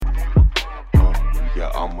Yeah,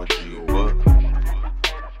 I'm a G, what?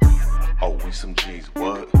 Oh, we some G's,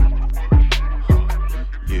 what?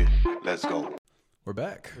 Yeah, let's go. We're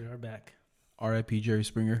back. We are back. R.I.P. Jerry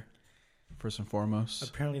Springer, first and foremost.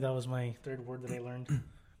 Apparently that was my third word that I learned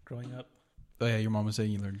growing up. Oh, yeah, your mom was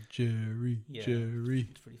saying you learned Jerry, Yeah. Jerry.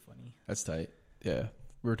 It's pretty funny. That's tight. Yeah,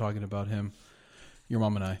 we were talking about him, your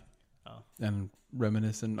mom and I, and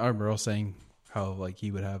reminiscing. I remember us saying how, like, he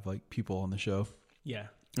would have, like, people on the show. Yeah.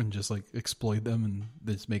 And just, like, exploit them and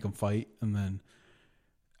just make them fight. And then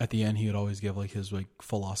at the end, he would always give, like, his, like,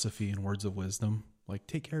 philosophy and words of wisdom. Like,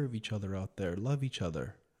 take care of each other out there. Love each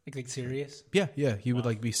other. Like serious? Yeah. He would,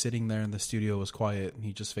 like, be sitting there and the studio was quiet and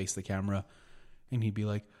he'd just face the camera. And he'd be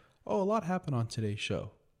like, oh, a lot happened on today's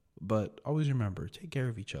show. But always remember, take care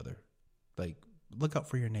of each other. Like, look out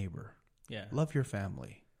for your neighbor. Yeah. Love your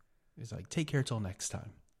family. It's like, take care till next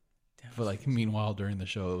time. Damn, But, like, meanwhile, during the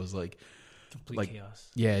show, it was like... complete like, chaos.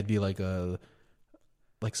 Yeah, it'd be like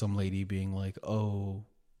some lady being like, oh,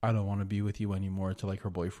 I don't want to be with you anymore, to, like, her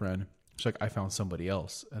boyfriend. She's like, I found somebody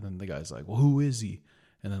else. And then the guy's like, well, who is he?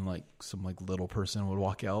 And then, like, some, like, little person would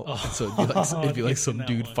walk out. Oh. And so it'd be like some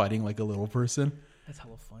dude one. fighting, like, a little person. That's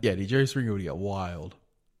hella fun. Yeah, dude, Jerry Springer would get wild.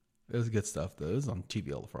 It was good stuff, though. It was on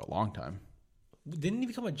TV for a long time. Didn't he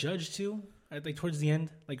become a judge too? Like towards the end,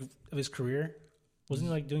 like of his career, wasn't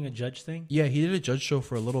he like doing a judge thing? Yeah, he did a judge show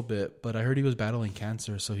for a little bit, but I heard he was battling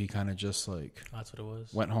cancer, so he kind of just, like... Oh, that's what it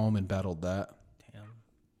was. Went home and battled that. Damn.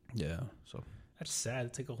 Yeah, so... That's sad.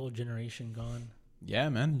 It's like a whole generation gone. Yeah,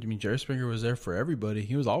 man. I mean, Jerry Springer was there for everybody.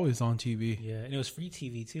 He was always on TV. Yeah, and it was free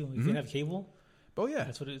TV too. If you didn't have cable, Oh, yeah.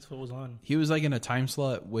 that's what was on. He was, like, in a time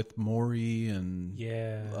slot with Maury and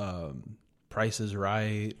Yeah. Price is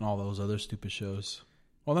Right and all those other stupid shows.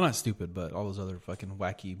 Well, they're not stupid, but all those other fucking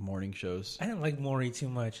wacky morning shows. I didn't like Maury too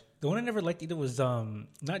much. The one I never liked either was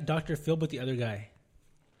not Dr. Phil, but the other guy.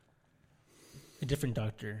 A different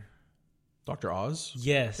doctor. Dr. Oz?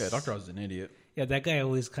 Yes. Yeah, Dr. Oz is an idiot. Yeah, that guy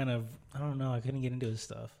always kind of, I don't know, I couldn't get into his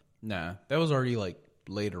stuff. Nah, that was already, like,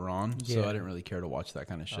 later on, so Yeah. I didn't really care to watch that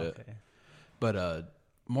kind of shit. Okay. But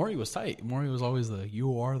Maury was tight. Maury was always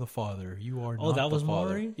you are the father. You are not Oh, that was the father.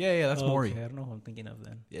 Maury? Yeah, that's Maury. Okay, I don't know who I'm thinking of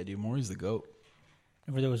then. Yeah, dude, Maury's the GOAT.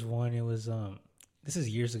 Remember there was one, it was, this is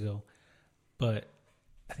years ago, but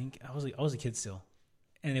I think I was a kid still.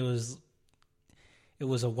 And it was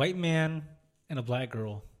a white man and a black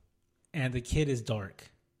girl. And the kid is dark.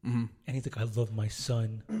 Mm-hmm. And he's like, I love my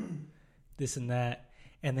son. This and that.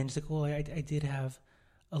 And then he's like, well, I did have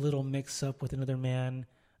a little mix up with another man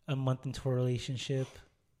a month into our relationship.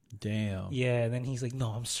 Damn. Yeah, and then he's like, no,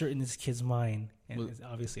 I'm certain this kid's mine. And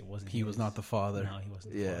obviously it wasn't He his. was not the father. No, he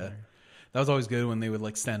wasn't the Yeah. father. That was always good when they would,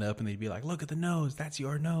 like, stand up and they'd be like, look at the nose. That's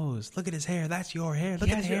your nose. Look at his hair. That's your hair. Look at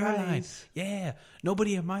the has your hairline. eyes. Yeah.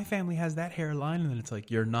 Nobody in my family has that hairline. And then it's like,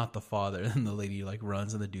 you're not the father. And the lady, like,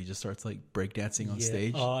 runs and the dude just starts, like, breakdancing on Yeah.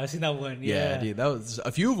 stage. Oh, I've seen that one. Yeah, Yeah. dude. That was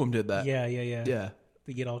a few of them did that. Yeah. Yeah.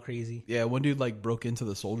 They get all crazy. Yeah. One dude, like, broke into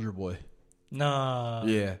the Soldier Boy. Nah.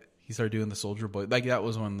 Yeah. He started doing the Soldier Boy. Like, that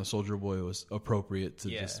was when the Soldier Boy was appropriate to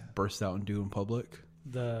Yeah. just burst out and do in public.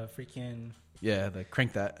 The freaking Yeah.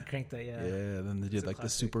 Crank that. crank that, yeah. Yeah. Then they did, a like, the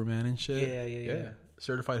classic. Superman and shit. Yeah.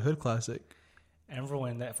 Certified Hood Classic. I remember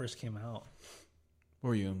when that first came out. What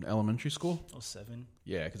were you in elementary school? I was 7.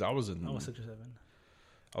 Yeah, because I was 6 or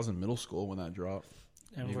 7. in middle school when that dropped.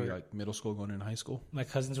 I Maybe remember like middle school going into high school. my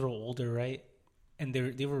cousins were older, right? And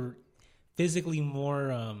they were physically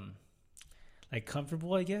more like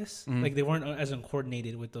comfortable, I guess. Mhm. Like they weren't as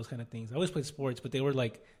uncoordinated with those kind of things. I always played sports, but they were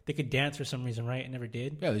like they could dance for some reason, right? I never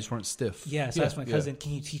did. Yeah, they just weren't stiff. Yeah, so I asked my cousin,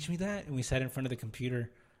 "Can you teach me that?" And we sat in front of the computer,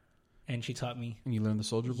 and she taught me. And you learned the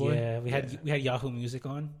Soldier Boy. Yeah, we had Yahoo Music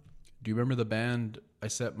on. Do you remember the band I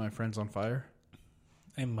Set My Friends on Fire?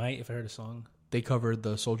 I might if I heard a song. They covered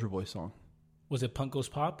the Soldier Boy song. Was it Punk Goes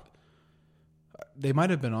Pop? They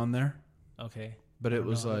might have been on there, Okay, but I it don't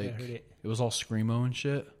was know. I think like I heard it. it was all screamo and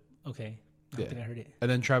shit. Okay, I don't Yeah. think I heard it. And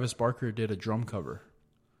then Travis Barker did a drum cover.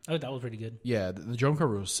 Oh, that was pretty good. Yeah, the drum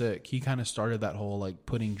cover was sick. He kind of started that whole like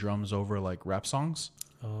putting drums over like rap songs.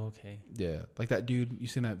 Oh, okay. Yeah, like that dude. You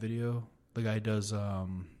seen that video? The guy does the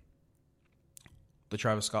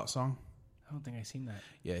Travis Scott song. I don't think I've seen that.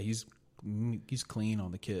 Yeah, he's clean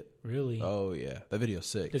on the kit. Really? Oh yeah, that video's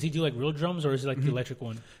sick. Does he do like real drums or is it like the electric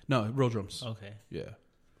one? No, real drums. Okay.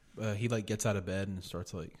 Yeah, he like gets out of bed and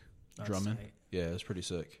starts like That's drumming. tight. Yeah, it's pretty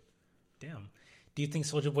sick. Damn. Do you think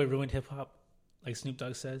Soulja Boy ruined hip hop, like Snoop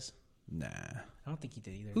Dogg says? Nah, I don't think he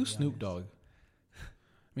did either. to who's be Snoop honest. Dogg?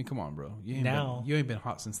 I mean, come on, bro. You ain't been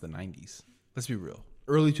hot since the '90s. Let's be real.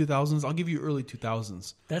 Early 2000s. I'll give you early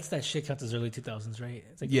 2000s. That's that shit counts as early 2000s, right?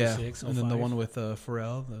 It's like Yeah, 06, and then the 05. one with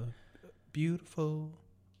Pharrell, the beautiful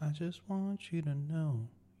I just want you to know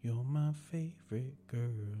you're my favorite girl.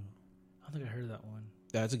 I don't think I heard that one.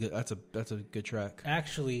 That's a good. That's a good track.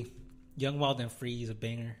 Actually, Young Wild and Free is a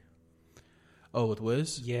banger. Oh, with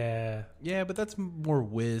Wiz. Yeah, Yeah, but that's more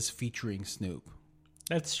Wiz featuring Snoop.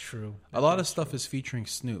 that's true. A lot of stuff is featuring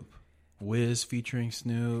Snoop. Wiz featuring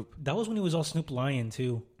Snoop. That was when he was all Snoop Lion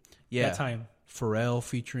too. Yeah. That time. Pharrell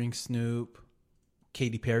featuring Snoop.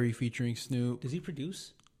 Katy Perry featuring Snoop. Does he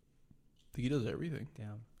produce? I think he does everything.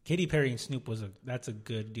 Damn. Katy Perry and Snoop that's a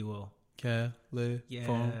good duo. California.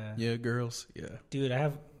 Yeah. Yeah, girls. Yeah. Dude,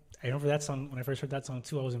 I remember that song when I first heard that song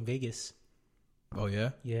too. I was in Vegas. Oh,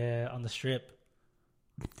 yeah? Yeah, on the Strip.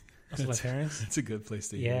 I was with my parents. It's a good place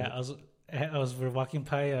to Yeah, hear we were walking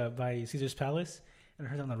by Caesar's Palace and I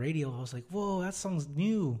heard it on the radio. I was like, "Whoa, that song's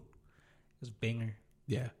new." It was a banger.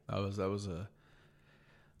 Yeah,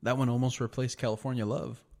 that one almost replaced California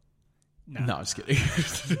Love. Nah. No, I'm just kidding.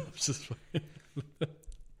 I'm just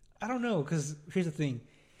I don't know, because here's the thing: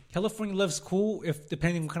 California Love's cool if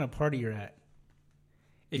depending on what kind of party you're at.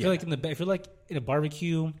 If you're like if you're like in a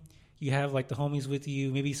barbecue, you have like the homies with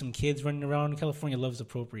you, maybe some kids running around. California Love's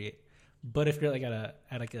appropriate. But if you're like at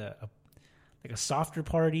a softer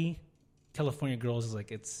party, California Girls is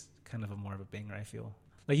like it's kind of more of a banger. I feel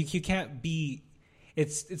like you can't be.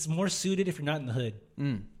 It's more suited if you're not in the hood.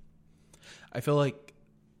 I feel like,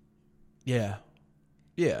 yeah.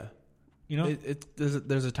 You know,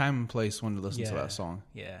 there's a time and place when to listen to Yeah. that song.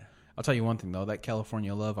 yeah. I'll tell you one thing though, that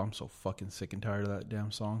California Love, I'm so fucking sick and tired of that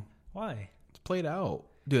damn song. Why? It's played out,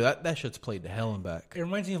 dude. That shit's played to hell and back. It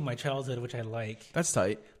reminds me of my childhood, which I like. That's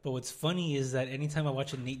tight. But what's funny is that anytime I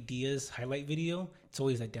watch a Nate Diaz highlight video, it's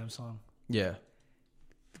always that damn song. Yeah,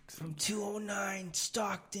 From 209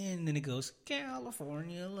 Stockton, and it goes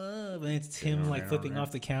California Love, and it's him like flipping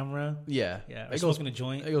off the camera. yeah. Yeah, It goes smoking a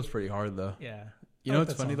joint. It goes pretty hard though. Yeah, You I know like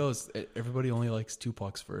what's that funny song. though is everybody only likes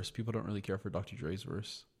Tupac's verse. People don't really care for Dr. Dre's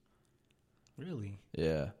verse. Really?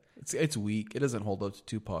 Yeah, it's weak. It doesn't hold up to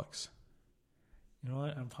Tupac's. You know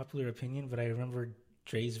what? Unpopular opinion, but I remember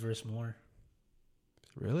Dre's verse more.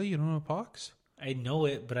 Really, you don't know Pac's? I know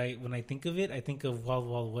it, but when I think of it, I think of Wild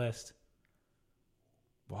Wild West.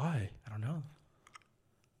 Why? I don't know.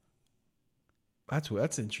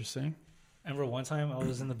 That's interesting. I remember one time I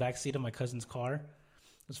was in the back seat of my cousin's car. It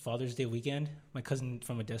was Father's Day weekend. My cousin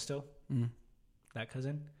from Modesto, that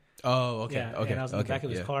cousin. Oh, okay. Yeah, Okay. and I was in the okay, back of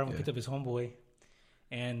his yeah, car and we yeah. picked up his homeboy.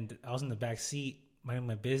 And I was in the back seat, minding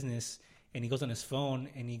my business, and he goes on his phone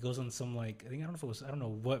and he goes on some I don't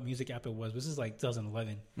know what music app it was, but this is like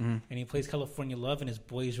 2011. And he plays California Love and his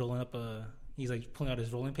boy's rolling up he's like pulling out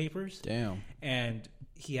his rolling papers. Damn. And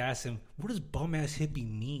he asked him, "What does bum ass hippie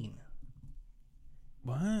mean?"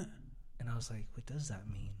 What? And I was like, "What does that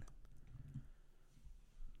mean?"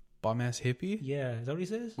 Bomb ass hippie? Yeah, is that what he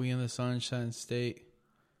says? We in the Sunshine State.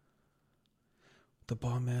 The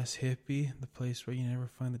bomb ass hippie, the place where you never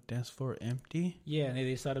find the dance floor empty. Yeah, and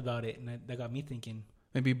they thought about it, and that got me thinking.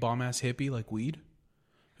 Maybe bomb ass hippie, like weed.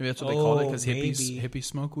 Maybe that's what they call it because maybe. hippies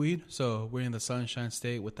smoke weed. So we're in the Sunshine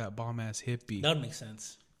State with that bomb ass hippie. That would make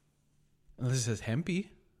sense. Unless it says hempy.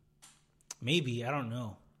 Maybe, I don't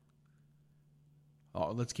know.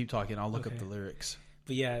 Oh, let's keep talking. I'll look up Okay. the lyrics.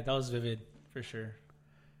 But yeah, that was vivid for sure.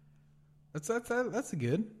 That's a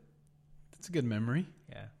good memory.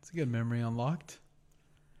 Yeah. It's a good memory unlocked.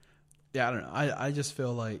 Yeah, I don't know. I just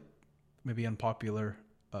feel like maybe unpopular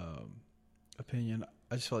opinion.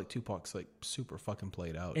 I just feel like Tupac's like super fucking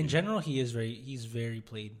played out. In general, he's very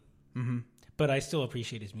played. Mm-hmm. But I still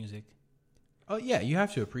appreciate his music. Oh yeah, you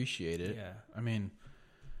have to appreciate it. Yeah. I mean,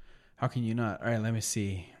 how can you not? All right, let me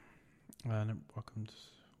see. Welcome to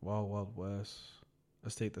Wild Wild West, a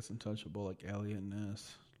state that's untouchable like Elliot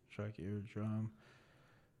Ness, track eardrum.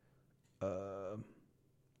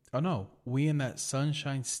 Oh no, we in that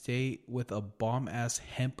Sunshine State with a bomb ass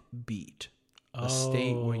hemp beat, a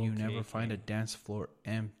state where you never find a dance floor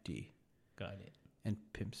empty, Got it. and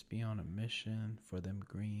pimps be on a mission for them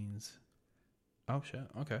greens. Oh shit,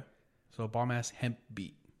 okay, so a bomb ass hemp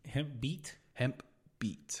beat, Hemp beat? hemp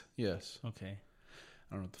beat, yes. Okay.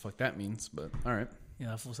 I don't know what the fuck that means, but all right. Yeah,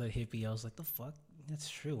 that fool said hippie. I was like, the fuck? That's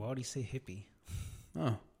true. Why would he say hippie?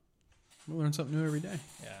 Oh, we learn something new every day.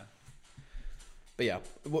 Yeah. But yeah,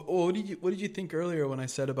 what did you think earlier when I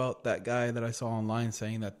said about that guy that I saw online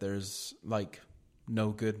saying that there's like no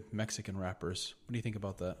good Mexican rappers? What do you think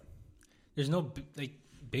about that? There's no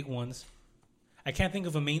big ones. I can't think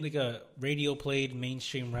of a radio played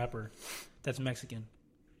mainstream rapper that's Mexican.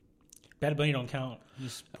 Bad Bunny don't count.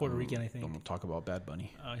 He's Puerto Rican, I think. Don't talk about Bad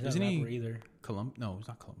Bunny. He's Isn't not a he rapper either. No, he's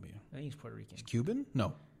not Colombian. I think he's Puerto Rican. He's Cuban?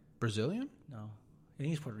 No, Brazilian? No, I think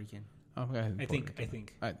he's Puerto Rican. I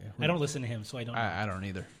think. I don't listen to him, so I don't know. I don't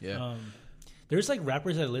either. Yeah. There's like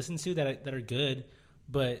rappers that I listen to that are good,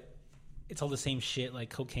 but it's all the same shit, like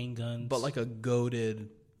Cocaine Guns. But like a goated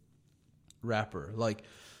rapper, like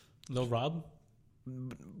Lil Rob.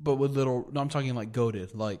 But with little, no, I'm talking like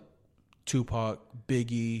goated, like Tupac,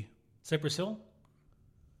 Biggie, Cypress Hill.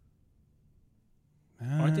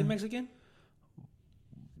 Aren't they Mexican?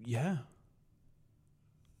 Yeah.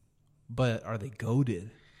 But are they goated?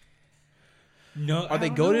 No. Are they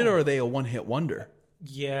goated or are they a one-hit wonder?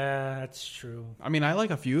 Yeah, that's true. I mean, I like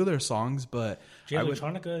a few of their songs, but Jay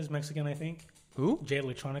Electronica is Mexican, I think. Who? Jay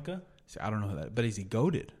Electronica. See, I don't know who that. But is he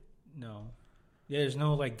goated? No. Yeah, there's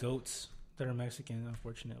no like goats that are Mexican,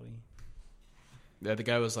 unfortunately. Yeah, the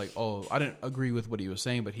guy was like, "Oh, I didn't agree with what he was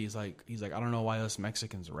saying," but he's like, I don't know why us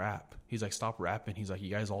Mexicans rap. He's like, "Stop rapping." He's like, "You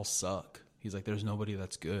guys all suck." He's like, "There's nobody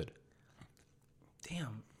that's good."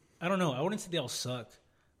 Damn, I don't know. I wouldn't say they all suck.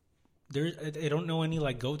 I don't know any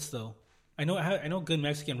like goats though. I know good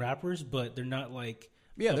Mexican rappers, but they're not like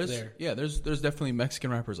there's definitely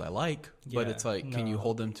Mexican rappers I like, but it's like, can you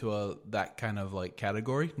hold them to that kind of like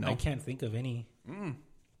category? No, I can't think of any.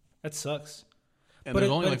 That sucks. And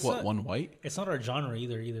there's only like one white. It's not our genre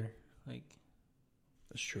either. Like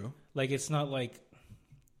that's true. Like it's not like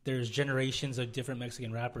there's generations of different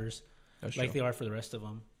Mexican rappers like they are for the rest of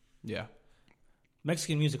them. Yeah.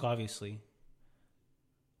 Mexican music, obviously.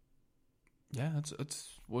 Yeah, it's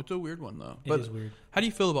a weird one though. It is weird. How do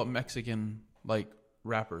you feel about Mexican like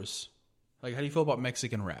rappers? Like, how do you feel about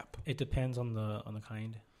Mexican rap? It depends on the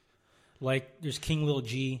kind. Like, there's King Lil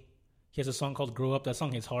G. He has a song called "Grow Up." That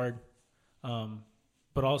song hits hard.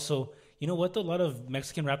 But also, you know what? A lot of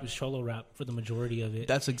Mexican rap is cholo rap for the majority of it.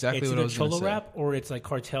 That's exactly what I was going to say. It's either cholo rap or it's like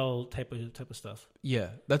cartel type of stuff. Yeah,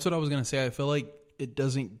 that's what I was going to say. I feel like it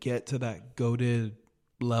doesn't get to that goated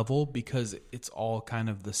level because it's all kind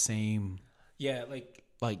of the same. Yeah,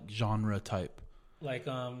 like genre type. Like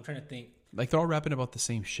I'm trying to think. Like they're all rapping about the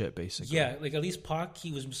same shit, basically. Yeah, like at least Pac,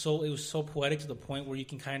 it was so poetic to the point where you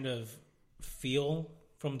can kind of feel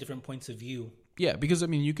from different points of view. Yeah, because I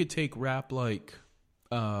mean, you could take rap like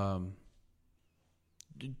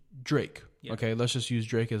Drake. Yeah. Okay, let's just use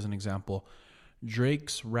Drake as an example.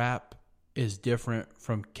 Drake's rap is different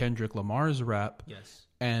from Kendrick Lamar's rap. Yes.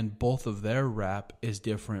 And both of their rap is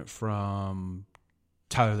different from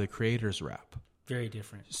Tyler, the Creator's rap. Very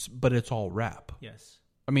different. But it's all rap. Yes.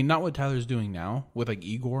 I mean, not what Tyler's doing now with like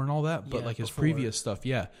Igor and all that, but like his previous stuff.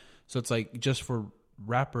 Yeah. So it's like just for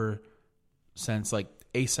rapper sense, like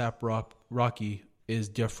ASAP Rocky is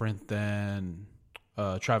different than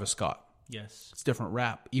Travis Scott. Yes. It's different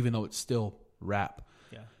rap, even though it's still rap.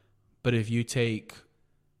 Yeah. But if you take,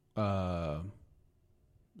 I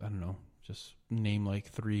don't know, just name like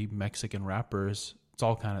 3 Mexican rappers, it's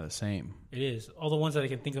all kind of the same. It is. All the ones that I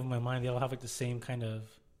can think of in my mind, they all have like the same kind of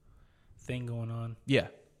thing going on. Yeah.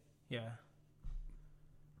 Yeah.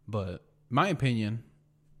 But my opinion,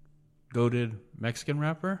 goated Mexican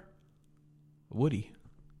rapper, Woody.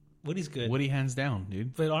 Woody's good. Woody hands down,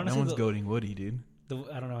 dude. But honestly, no one's goating Woody, dude.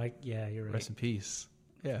 I don't know. Yeah, you're right. Rest in peace.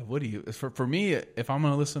 Yeah, Woody. For me, if I'm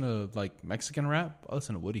gonna listen to like Mexican rap, I'll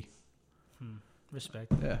listen to Woody.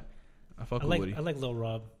 Respect. Yeah, I fuck with Woody. I like Lil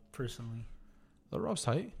Rob personally. Lil Rob's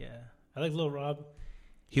tight. Yeah, I like Lil Rob.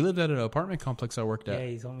 He lived at an apartment complex I worked at. Yeah,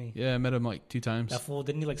 he told me. Yeah, I met him like 2 times. That fool,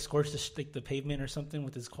 didn't he like scorch the pavement or something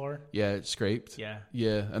with his car? Yeah, it scraped. Yeah.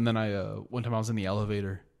 Yeah, and then one time I was in the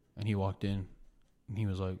elevator and he walked in and he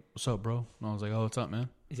was like, "What's up, bro?" And I was like, "Oh, what's up, man?"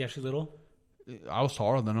 Is he actually little? I was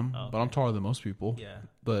taller than him, but I'm taller than most people. Yeah.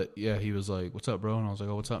 But yeah, he was like, "What's up, bro?" And I was like,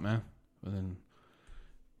 "Oh, what's up, man?" And then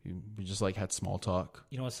we just like had small talk.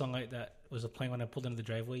 You know what song that was playing when I pulled into the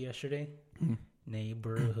driveway yesterday?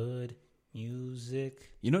 Neighborhood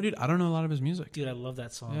music. You know, dude, I don't know a lot of his music. Dude, I love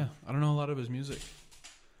that song. Yeah, I don't know a lot of his music.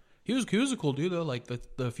 He was a cool dude though. Like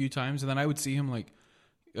the few times, and then I would see him like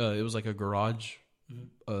it was like a garage.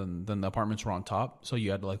 Then the apartments were on top, so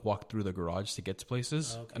you had to like walk through the garage to get to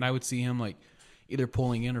places. Oh, okay. And I would see him like either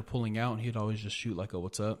pulling in or pulling out, and he'd always just shoot like a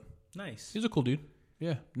 "What's up?" Nice. He's a cool dude.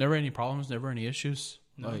 Yeah, never any problems, never any issues.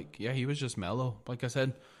 No. Like, yeah, he was just mellow. Like I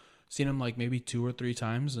said, seen him like maybe 2 or 3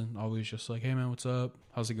 times, and always just like, "Hey man, what's up?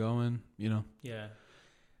 How's it going?" You know. Yeah.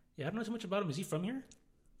 Yeah, I don't know too much about him. Is he from here?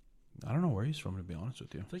 I don't know where he's from, to be honest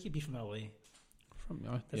with you. I feel like he'd be from LA.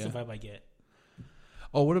 That's the vibe I get.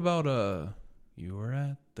 Oh, what about you were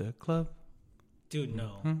at the club? Dude,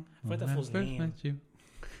 no. I forgot that fool's name.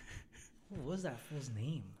 What was that fool's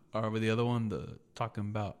name? Or with the other one, the talking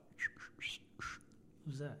about.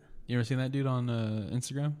 Who's that? You ever seen that dude on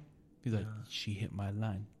Instagram? He's like, she hit my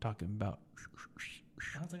line talking about.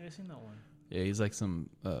 I don't think I've seen that one. Yeah, he's like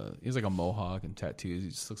he's like a mohawk and tattoos. He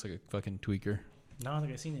just looks like a fucking tweaker. No, I don't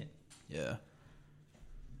think I've seen it. Yeah.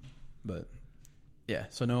 But yeah,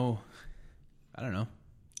 so no, I don't know.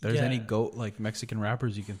 If there's any GOAT like Mexican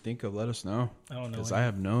rappers you can think of, let us know. I don't know. Because I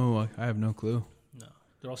have no clue. No,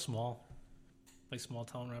 they're all small, like small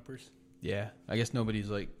town rappers. Yeah, I guess nobody's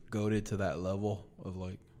like goated to that level of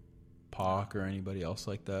like Pac or anybody else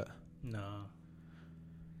like that. No.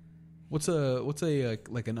 What's a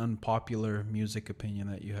like an unpopular music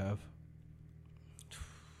opinion that you have?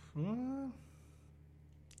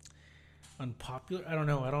 Unpopular? I don't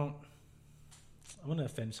know. I'm gonna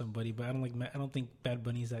offend somebody, but I don't think Bad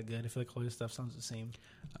Bunny's that good. I feel like all his stuff sounds the same.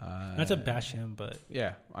 Not to bash him, but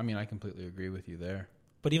yeah, I mean, I completely agree with you there.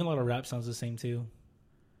 But even a lot of rap sounds the same too.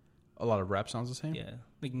 A lot of rap sounds the same? Yeah,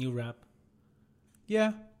 like new rap.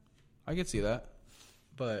 Yeah, I could see that.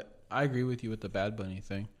 But I agree with you with the Bad Bunny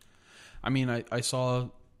thing. I mean, I saw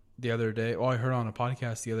the other day, I heard on a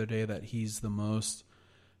podcast the other day that he's the most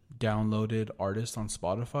downloaded artist on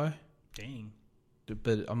Spotify. Dang.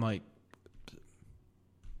 But I'm like,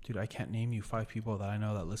 dude, I can't name you 5 people that I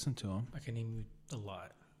know that listen to him. I can name you a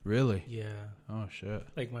lot. Really? Yeah. Oh, shit.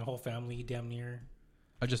 Like my whole family, damn near.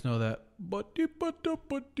 I just know that.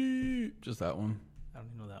 Just that one. I don't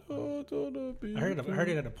even know that one. I heard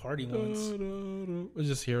it at a party once. I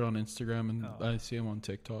just hear it on Instagram and I see him on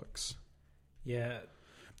TikToks. Yeah.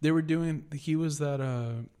 They were using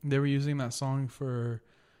that song for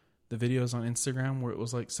the videos on Instagram where it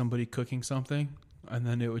was like somebody cooking something and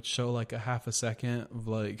then it would show like a half a second of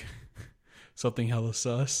like something hella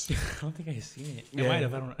sus. I don't think I've seen it. Yeah, I might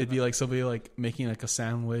have. it'd be like somebody like making like a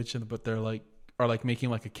sandwich but they're like, or like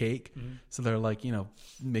making like a cake. Mm-hmm. So they're like,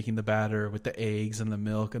 making the batter with the eggs and the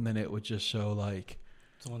milk and then it would just show like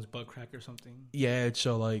someone's butt crack or something. Yeah, it'd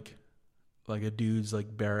show like a dude's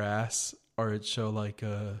like bare ass, or it'd show like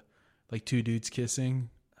 2 dudes kissing.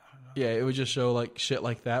 Yeah, it would just show like shit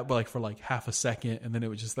like that, but like for like half a second, and then it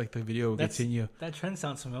would just like the video would continue. That trend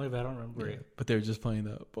sounds familiar, but I don't remember it. But they were just playing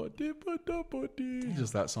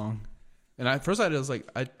just that song. And at first I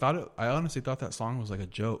honestly thought that song was like a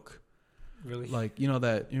joke. Really? Like,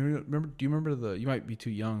 that you remember you might be too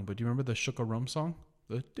young, but do you remember the Shooka Rum song?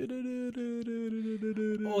 Oh,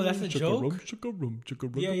 that's a joke? Shooka Rum.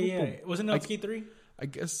 Yeah. Wasn't it on Skate 3? I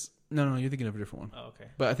guess no, you're thinking of a different one. Oh, okay.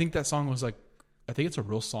 But I think that song was like, I think it's a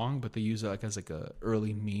real song, but they use it like as like a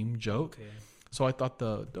early meme joke. Okay. So I thought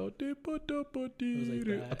I thought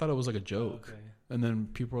it was like a joke. Oh, okay. And then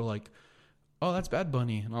people were like, "Oh, that's Bad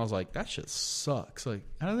Bunny," and I was like, "That shit sucks." Like,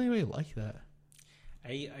 how does anybody like that?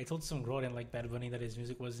 I told some girl I didn't like Bad Bunny, that his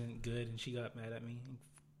music wasn't good, and she got mad at me, and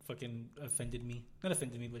fucking offended me. Not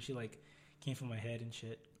offended me, but she like came from my head and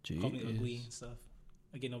shit. Jeez. Called me ugly and stuff.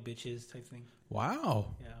 I get no bitches type thing.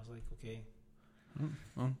 Wow. Yeah, I was like, okay.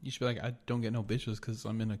 Well, you should be like, I don't get no bitches because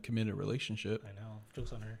I'm in a committed relationship. I know.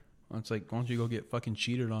 Joke's on her. Well, it's like, why don't you go get fucking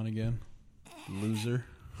cheated on again, loser?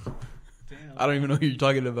 Damn. I don't even know who you're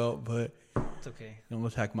talking about, but it's okay. Don't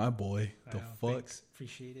attack my boy. The fuck? Thanks.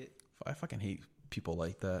 Appreciate it. I fucking hate people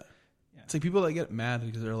like that. Yeah. It's like people that get mad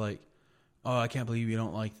because they're like, "Oh, I can't believe you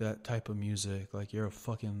don't like that type of music. Like you're a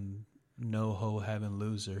fucking no hoe having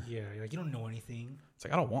loser." Yeah, you're like, you don't know anything. It's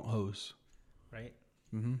like, I don't want hoes. Right?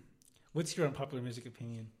 Mm-hmm. What's your unpopular music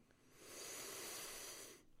opinion?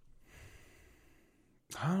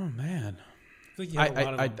 Oh man,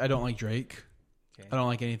 I don't like Drake. Okay. I don't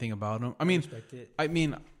like anything about him. I mean, I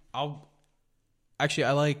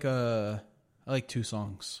like 2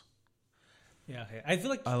 songs. Yeah, okay. I feel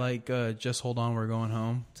like I like Just Hold On, We're Going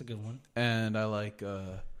Home. It's a good one. And I like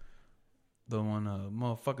the one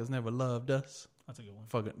Motherfuckers Never Loved Us. That's a good one.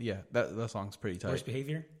 Fucking yeah, that song's pretty tight. Worst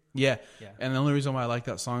Behavior? Yeah. And the only reason why I like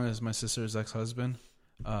that song is my sister's ex-husband.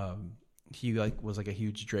 He was a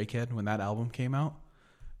huge Drake head when that album came out.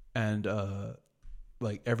 And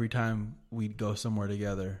like every time we'd go somewhere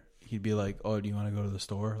together, he'd be like, "Oh, do you want to go to the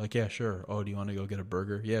store?" Like, "Yeah, sure." "Oh, do you want to go get a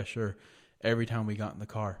burger?" "Yeah, sure." Every time we got in the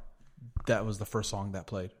car, that was the first song that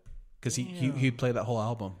played. Because he'd play that whole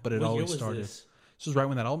album, but it always started. This was right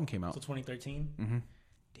when that album came out. So 2013? Mm-hmm.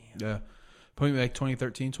 Damn. Yeah. Probably like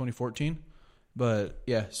 2013, 2014. But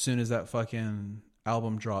yeah, as soon as that fucking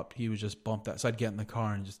album dropped, he would just bump that. So I'd get in the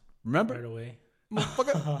car and just, remember? Right away.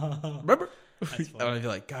 Motherfucker. Remember? And I'd be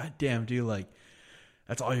like, God damn, dude, like,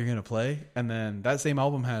 that's all you're going to play? And then that same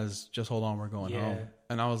album has Just Hold On, We're Going Home.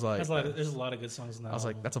 And I was like, there's a lot of good songs in that I was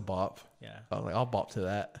album. like, that's a bop. Yeah. I was like, I'll bop to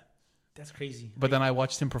that. That's crazy. But then I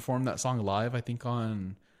watched him perform that song live, I think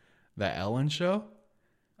on that Ellen show.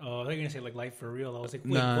 Oh, they're going to say like Live for Real. I was like,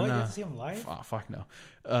 wait, what? You have to see him live? Oh, fuck no.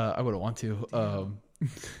 I wouldn't want to.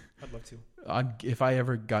 I'd love to. If I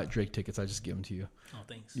ever got Drake tickets, I'd just give them to you. Oh,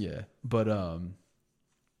 thanks. Yeah, but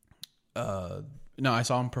no, I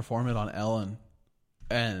saw him perform it on Ellen,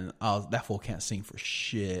 and that fool can't sing for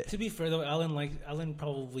shit. To be fair though, Ellen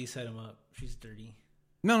probably set him up. She's dirty.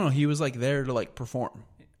 No, he was like there to like perform.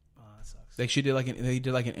 Oh, that sucks. Like they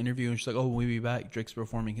did like an interview, and she's like, "Oh, we'll be back. Drake's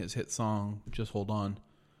performing his hit song, Just Hold On,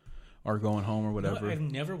 or Going Home, or whatever." You know, I've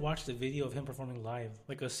never watched a video of him performing live,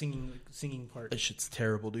 like a singing part. That shit's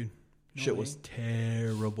terrible, dude. No Shit way. was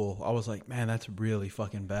terrible. I was like, man, that's really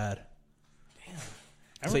fucking bad.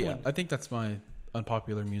 Damn. So yeah, I think that's my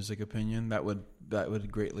unpopular music opinion. That would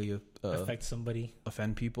greatly affect somebody.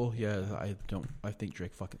 offend people. Yeah, I think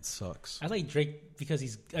Drake fucking sucks. I like Drake because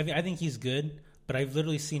I think he's good, but I've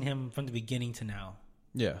literally seen him from the beginning to now.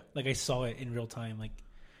 Yeah, Like I saw it in real time. Like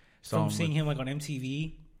Saw from him seeing him like on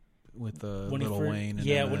MTV. with When he Lil first- Wayne and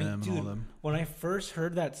yeah, Eminem when and all them. when I first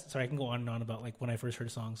heard that, sorry, I can go on and on about like when I first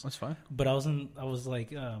heard songs. That's fine. But I was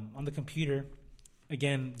like on the computer,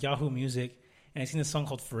 again Yahoo Music, and I seen this song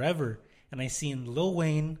called Forever, and I seen Lil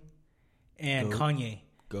Wayne and Goat. Kanye,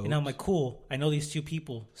 Goat. and I'm like, cool, I know these two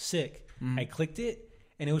people, sick. I clicked it,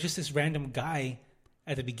 and it was just this random guy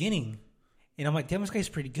at the beginning, and I'm like, damn, this guy's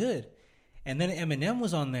pretty good. And then Eminem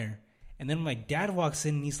was on there, and then my dad walks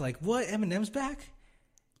in, and he's like, what, Eminem's back?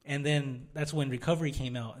 And then that's when Recovery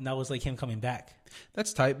came out, and that was like him coming back.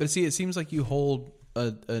 That's tight. But see, it seems like you hold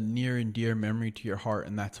a near and dear memory to your heart,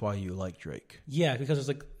 and that's why you like Drake. Yeah, because there's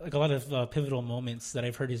like a lot of pivotal moments that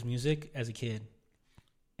I've heard his music as a kid,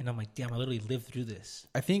 and I'm like, damn, I literally lived through this.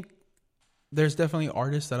 I think there's definitely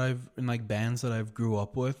artists that and like bands that I've grew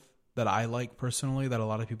up with that I like personally that a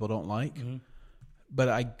lot of people don't like. Mm-hmm.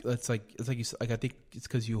 But it's like you said, like I think it's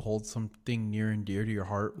because you hold something near and dear to your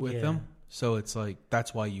heart with Yeah. them. So it's like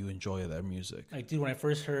that's why you enjoy their music. Like, dude, when I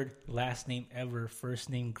first heard last name ever, first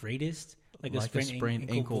name greatest, like a sprained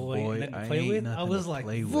ankle boy, and then I play ain't with, I nothing was to like,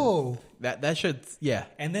 play with. whoa. That should, yeah.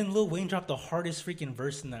 And then Lil Wayne dropped the hardest freaking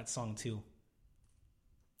verse in that song too.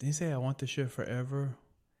 Did he say I want this shit forever?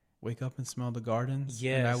 Wake up and smell the gardens.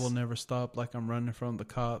 And I Yes. will never stop like I'm running from the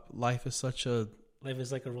cop. Life is such a Life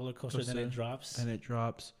is like a roller coaster, then it drops. and it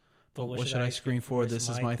drops. But what should I scream for? This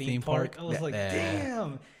is my theme park. I was like, Yeah.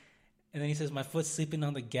 damn. And then he says, my foot's sleeping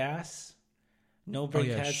on the gas. No break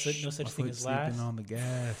had no such my thing foot's as last. sleeping on the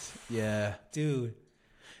gas. Yeah. Dude.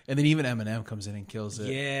 And then even Eminem comes in and kills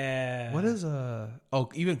it. Yeah. What is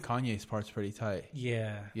even Kanye's part's pretty tight.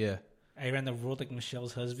 Yeah. Yeah. I ran the world like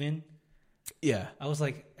Michelle's husband. Yeah. I was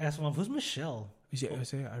like, ask Mom, who's Michelle? I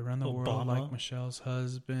say I run the world Obama. like Michelle's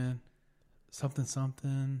husband.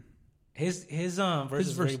 Something. His verse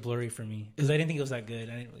is very blurry for me because I didn't think it was that good.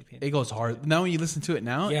 I didn't really pay attention. It goes hard. Now when you listen to it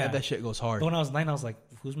now, Yeah. that shit goes hard. But when I was 9, I was like,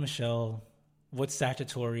 who's Michelle? What's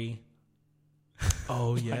statutory?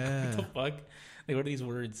 Oh Like, yeah. what the fuck? Like, what are these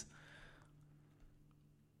words?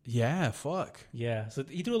 Yeah, fuck. Yeah. So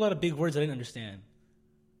he threw a lot of big words I didn't understand.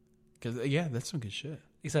 Cause that's some good shit.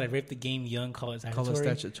 He said, I raped the game young, call it statutory. Call it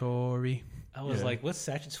statutory. I was Yeah. like, what's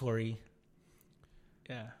statutory?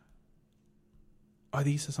 Yeah. Are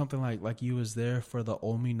these something like you was there for the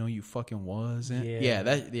only no you fucking wasn't?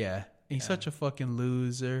 Yeah. He's such a fucking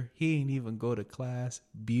loser. He ain't even go to class.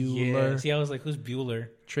 Bueller. Yeah. See, I was like, who's Bueller?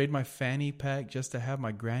 Trade my fanny pack just to have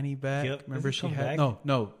my granny back. Yep. Remember Does he she come had back?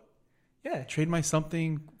 no. Yeah. Trade my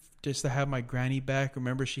something just to have my granny back.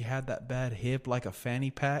 Remember she had that bad hip like a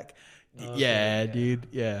fanny pack. Okay, yeah, yeah. dude.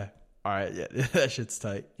 Yeah. All right. Yeah, that shit's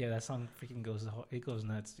tight. Yeah, that song freaking goes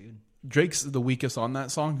nuts, dude. Drake's the weakest on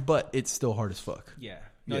that song, but it's still hard as fuck. Yeah.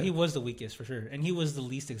 No, Yeah. he was the weakest for sure. And he was the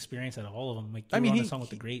least experienced out of all of them. Like, I mean, on he- a song with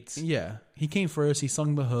the greats. Yeah, he came first. He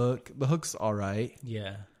sung the hook. The hook's all right,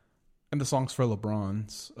 Yeah. and the song's for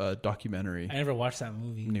LeBron's documentary. I never watched that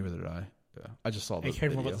movie. Neither did I. Yeah, I just saw the I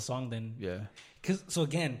cared more video. about the song than. Yeah, So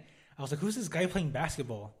again, I was like, who's this guy playing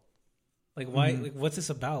basketball? Like, why? Like, what's this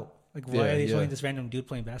about? Like, why Yeah, are they showing yeah. this random dude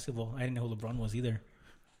playing basketball? I didn't know who LeBron was either.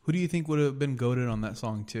 who do you think would have been goated on that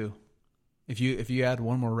song too? If you add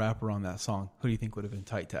one more rapper on that song, who do you think would have been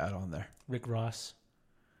tight to add on there? Rick Ross.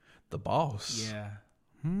 The Boss. Yeah.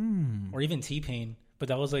 Hmm. Or even T-Pain. But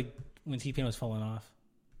that was like when T-Pain was falling off.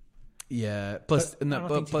 Yeah. Plus, But I don't think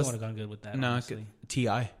T-Pain plus, would have gone good with that. no, honestly. Ti.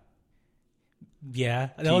 Yeah.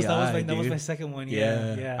 That was T.I., my dude. second one.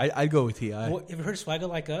 Yeah. Yeah. I'd go with Ti. Well, have you heard Swagger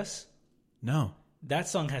Like Us? No, That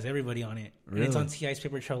song has everybody on it. And it's Really? on T.I.'s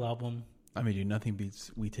Paper Trail album. I mean, dude, nothing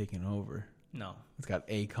beats We Taking Over. No. It's got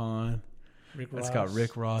Akon. Rick Ross. It's got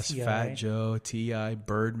Rick Ross, T.I. Fat Joe, Ti,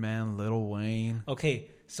 Birdman, Lil Wayne. Okay,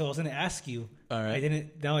 so I was going to ask you. All right. I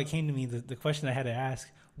didn't. Now it came to me the question I had to ask.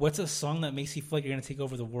 What's a song that makes you feel like you're going to take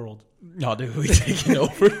over the world? No, dude, We Taking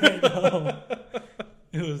Over.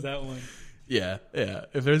 It was that one. Yeah.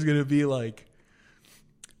 if there's gonna be like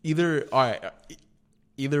either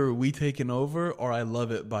We Taking Over or I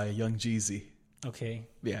Love It by Young Jeezy. Okay.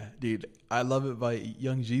 Yeah, dude, I Love It by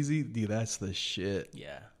Young Jeezy. Dude, that's the shit.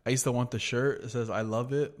 Yeah. I used to want the shirt. It says I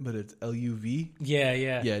love it, but it's LUV. Yeah,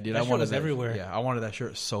 yeah. Yeah, dude, that I shit wanted was that everywhere. Yeah, I wanted that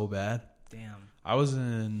shirt so bad. Damn. I was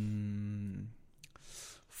in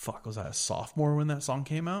was I a sophomore when that song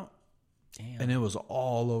came out? Damn. And it was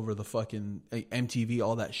all over the fucking MTV,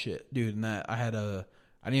 all that shit, dude. And I didn't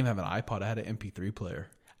even have an iPod. I had an MP3 player.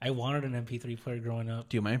 I wanted an MP3 player growing up.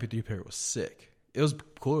 Dude, my MP3 player was sick. It was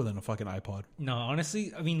cooler than a fucking iPod. No,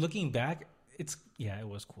 honestly, I mean, looking back, it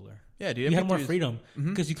was cooler. Yeah, dude. You had more MP3s freedom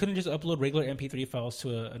because you couldn't just upload regular MP3 files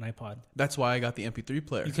to an iPod. That's why I got the MP3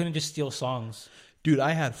 player. You couldn't just steal songs. Dude,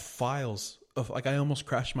 I had files of I almost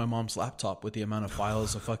crashed my mom's laptop with the amount of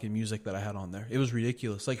files of fucking music that I had on there. It was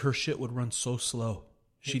ridiculous. Like her shit would run so slow.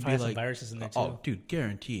 She'd be some like, viruses in there too. "Oh, dude,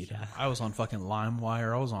 guaranteed." Yeah. I was on fucking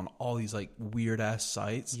LimeWire. I was on all these like weird ass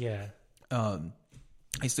sites. Yeah. I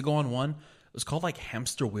used to go on one. It was called like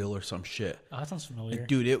Hamster Wheel or some shit. Oh, that sounds familiar.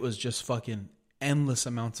 Dude, it was just fucking endless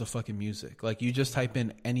amounts of fucking music. Like you just type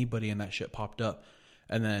in anybody and that shit popped up.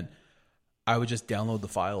 And then I would just download the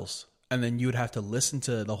files. And then you would have to listen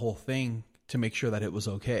to the whole thing to make sure that it was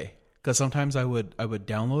okay. Because sometimes I would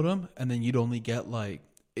download them and then you'd only get like,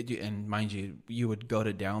 and mind you, you would go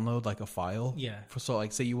to download like a file. Yeah. So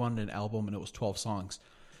like say you wanted an album and it was 12 songs.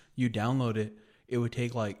 You download it. It would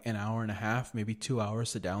take like an hour and a half, maybe 2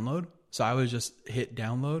 hours to download. So I would just hit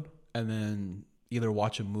download and then either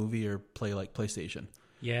watch a movie or play like PlayStation.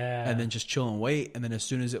 Yeah. And then just chill and wait. And then as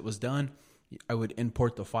soon as it was done, I would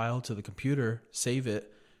import the file to the computer, save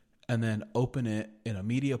it, and then open it in a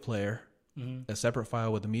media player, a separate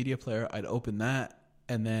file with a media player. I'd open that.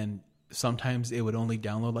 And then sometimes it would only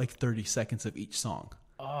download like 30 seconds of each song.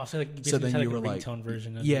 Oh, so, like, So then you a were like, ringtone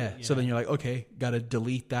version of yeah. it. So then you're like, okay, got to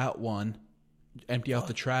delete that one. Empty out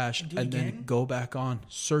the trash do it and then again? go back on,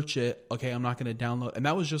 search it. Okay, I'm not going to download. And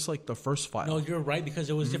that was just like the first file. No, you're right because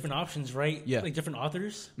there was different options, right? Yeah. Like different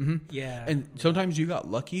authors. Yeah. And sometimes you got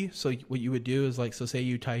lucky. So what you would do is like, so say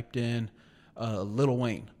you typed in Lil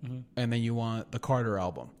Wayne and then you want the Carter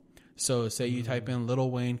album. So say you type in Lil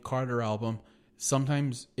Wayne Carter album.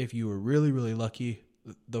 Sometimes if you were really, really lucky,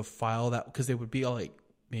 the file that, because there would be like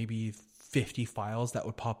maybe 50 files that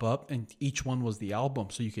would pop up and each one was the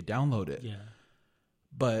album. So you could download it. yeah.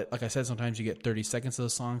 But like I said, sometimes you get 30 seconds of the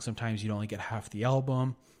song. Sometimes you'd only get half the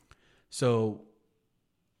album. So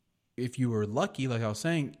if you were lucky, like I was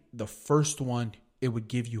saying, the first one, it would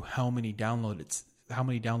give you how many downloads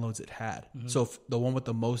it had. So if the one with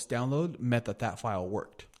the most download meant that file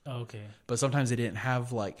worked. Oh, okay. But sometimes they didn't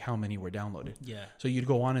have like how many were downloaded. Yeah. So you'd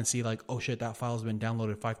go on and see like, oh shit, that file's been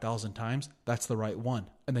downloaded 5,000 times. That's the right one.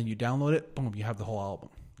 And then you download it, boom, you have the whole album.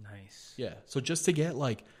 Nice. Yeah. So just to get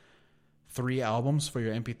like 3 albums for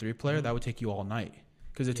your MP3 player, that would take you all night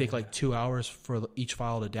because it'd take like 2 hours for each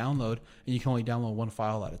file to download, and you can only download one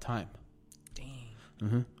file at a time.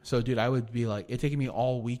 Dang. So, dude, I would be like, it taking me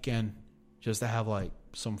all weekend just to have like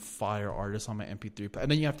some fire artists on my MP3 player, and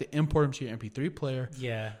then you have to import them to your MP3 player.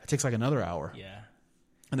 Yeah. It takes like another hour, Yeah.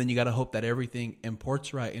 and then you got to hope that everything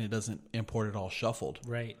imports right and it doesn't import it all shuffled.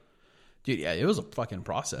 Right. Dude, yeah, it was a fucking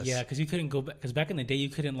process. Yeah, because you couldn't go back. Because back in the day, you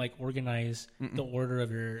couldn't like organize the order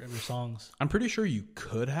of your songs. I'm pretty sure you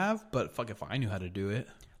could have, but fuck if I knew how to do it.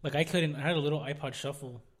 Like I couldn't. I had a little iPod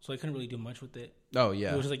Shuffle, so I couldn't really do much with it. Oh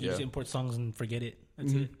yeah, It was like you yeah. just import songs and forget it.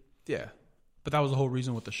 That's it. Yeah. But that was the whole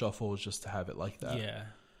reason with the shuffle, was just to have it like that. Yeah,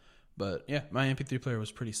 But yeah, my MP3 player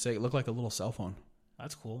was pretty sick. It looked like a little cell phone.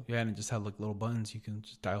 that's cool. Yeah, and it just had like little buttons you can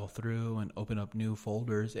just dial through and open up new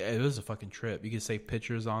folders. It was a fucking trip. You could save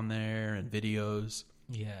pictures on there and videos.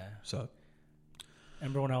 Yeah. So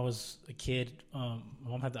Remember when I was a kid? My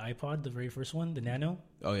mom had the iPod, the very first one, the Nano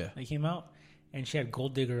oh yeah. that came out, and she had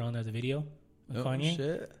Gold Digger on there, the video with Oh Kanye.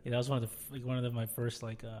 shit. Yeah, that was one of my first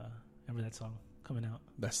like. Remember that song coming out?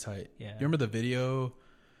 That's tight. Yeah. You remember the video?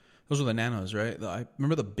 Those were the Nanos, right? I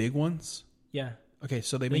remember the big ones? Yeah. Okay,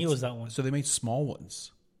 so they I think made it was that one. So they made small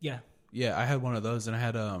ones. Yeah. Yeah, I had one of those and I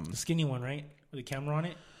had The skinny one, right? With the camera on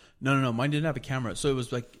it. No, mine didn't have a camera. So it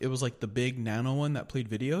was like the big Nano one that played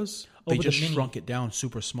videos. Oh, They but the just mini. shrunk it down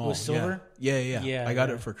super small. was silver? Yeah. Yeah, I got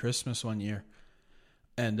yeah. it for Christmas one year.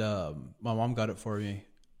 And my mom got it for me.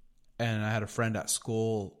 And I had a friend at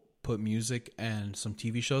school put music and some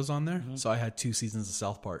TV shows on there. So I had 2 seasons of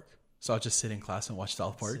South Park. So I would just sit in class and watch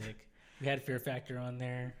South Park. Sick. We had Fear Factor on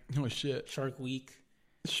there. Oh shit. Shark Week.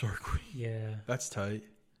 Shark Week. Yeah. That's tight.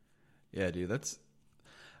 Yeah, dude. That's,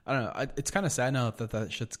 I don't know. It's kind of sad now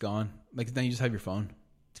that shit's gone. Like then you just have your phone.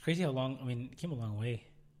 It's crazy how long. I mean, it came a long way.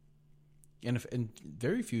 in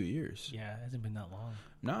very few years. Yeah, it hasn't been that long.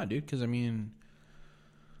 Nah, dude, because I mean,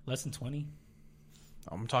 Less than 20.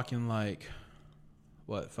 I'm talking like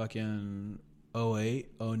what fucking 08,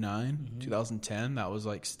 09, 2010. That was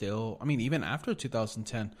like still. I mean, even after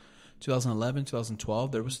 2010, 2011,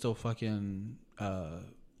 2012, there was still fucking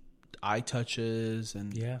iTouches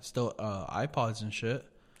and still iPods and shit.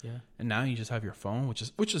 Yeah. And now you just have your phone, which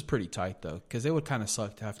is pretty tight though, because it would kind of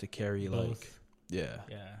suck to have to carry Both. like yeah.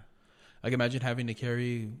 Yeah. Like imagine having to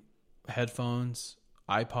carry headphones,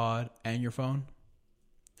 iPod, and your phone.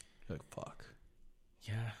 You're like fuck.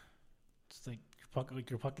 Yeah. It's like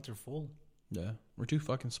your pockets are full. Yeah, we're too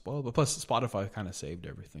fucking spoiled. But plus, Spotify kind of saved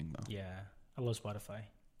everything though. Yeah. I love Spotify.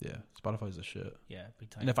 Yeah, Spotify's the shit. Yeah, big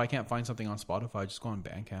time. And if I can't find something on Spotify, just go on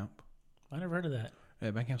Bandcamp. I never heard of that. Yeah,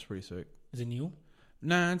 Bandcamp's pretty sick. Is it new?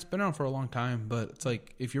 Nah, it's been around for a long time, but it's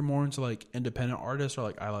like if you're more into like independent artists or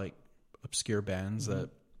like I like obscure bands that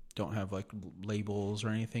don't have like labels or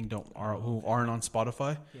anything, who aren't on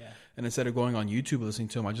Spotify. Yeah. And instead of going on YouTube listening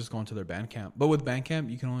to them, I just go into their Bandcamp. But with Bandcamp,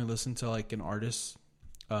 you can only listen to like an artist.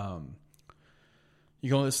 You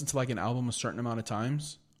can only listen to like an album a certain amount of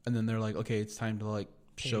times, and then they're like, okay, it's time to like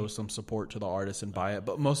show some support to the artist and buy it.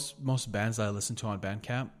 But most bands that I listen to on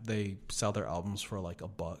Bandcamp, they sell their albums for like $1.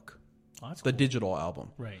 Oh, that's The cool. digital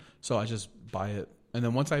album. Right. So I just buy it, and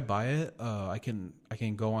then once I buy it, I can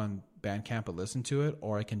go on Bandcamp and listen to it,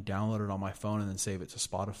 or I can download it on my phone and then save it to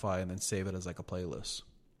Spotify and then save it as like a playlist.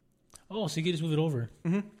 Oh, so you can just move it over.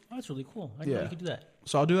 Mm-hmm. Oh, that's really cool. I didn't know you could do that.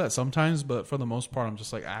 So I'll do that sometimes, but for the most part, I'm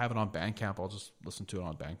just like I have it on Bandcamp. I'll just listen to it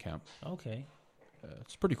on Bandcamp. Okay.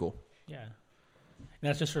 It's pretty cool. Yeah. And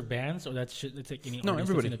that's just for bands, or that's like any No, artist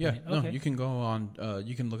everybody. that's Yeah. independent? No, you can go on.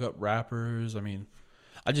 You can look up rappers. I mean,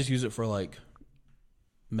 I just use it for like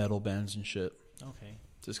metal bands and shit. Okay.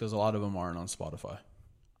 Just because a lot of them aren't on Spotify.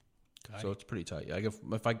 So it's pretty tight. Like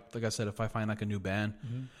if I find like a new band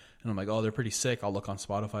and I'm like, oh, they're pretty sick, I'll look on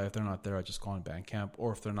Spotify. If they're not there, I just go on Bandcamp.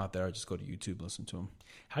 Or if they're not there, I just go to YouTube and listen to them.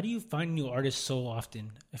 How do you find new artists so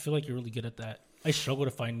often? I feel like you're really good at that. I struggle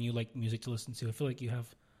to find new like music to listen to. I feel like you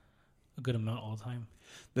have a good amount all the time.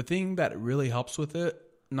 The thing that really helps with it,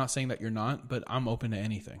 not saying that you're not, but I'm open to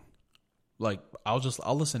anything. Like I'll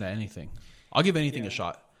listen to anything. I'll give anything a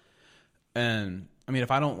shot. And I mean,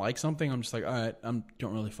 if I don't like something, I'm just like, all right, I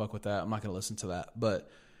don't really fuck with that. I'm not going to listen to that. But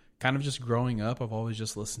kind of just growing up, I've always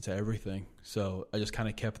just listened to everything. So I just kind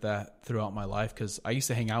of kept that throughout my life, because I used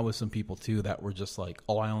to hang out with some people too that were just like,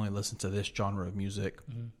 oh, I only listen to this genre of music.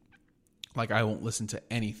 Like I won't listen to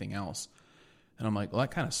anything else. And I'm like, well,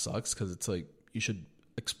 that kind of sucks, because it's like you should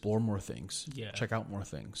explore more things. Yeah. Check out more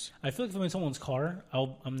things. I feel like if I'm in someone's car,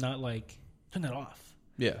 I'm not like, turn that off.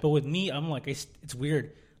 Yeah. But with me, I'm like, it's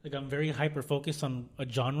weird. Like I'm very hyper focused on a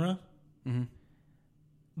genre.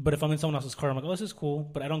 But if I'm in someone else's car, I'm like, oh, this is cool.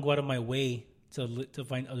 But I don't go out of my way to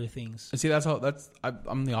find other things. And see,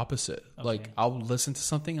 I'm the opposite. Okay. Like I'll listen to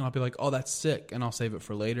something and I'll be like, oh, that's sick, and I'll save it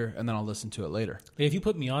for later, and then I'll listen to it later. Like if you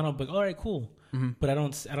put me on, I'll be like, all right, cool. But I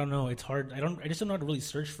don't know. It's hard. I just don't know how to really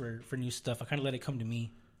search for new stuff. I kind of let it come to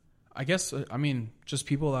me. I guess, I mean, just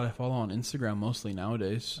people that I follow on Instagram mostly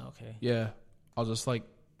nowadays. Okay. Yeah. I'll just like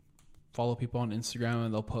follow people on Instagram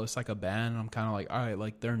and they'll post like a band, and I'm kind of like, all right,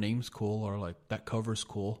 like their name's cool, or like that cover's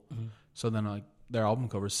cool. So then like their album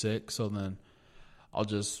cover's sick. So then I'll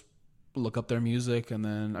just look up their music, and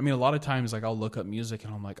then, I mean, a lot of times like I'll look up music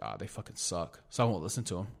and I'm like, they fucking suck. So I won't listen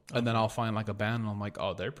to them. And then I'll find like a band and I'm like,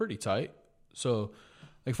 oh, they're pretty tight. So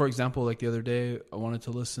like, for example, like the other day I wanted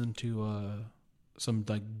to listen to some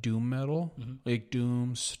like doom metal, like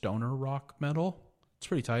doom stoner rock metal. It's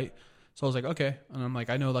pretty tight. So I was like, okay. And I'm like,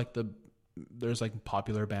 I know like there's like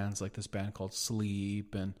popular bands, like this band called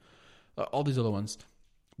Sleep and all these other ones.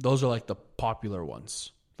 Those are like the popular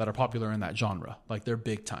ones that are popular in that genre. Like they're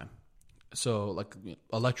big time. So like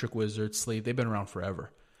Electric Wizard, Sleep, they've been around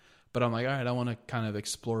forever. But I'm like, all right, I want to kind of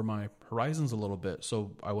explore my horizons a little bit.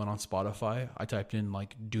 So I went on Spotify. I typed in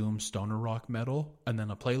like doom stoner rock metal, and then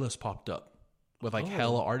a playlist popped up with like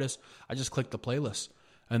hella artists. I just clicked the playlist,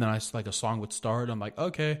 and then like a song would start. I'm like,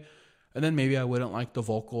 okay. And then maybe I wouldn't like the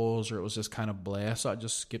vocals, or it was just kind of blah. So I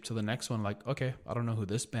just skip to the next one. Like, okay, I don't know who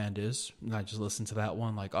this band is. And I just listen to that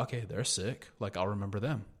one. Like, okay, they're sick. Like, I'll remember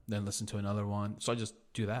them. Then listen to another one. So I just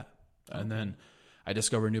do that. And then I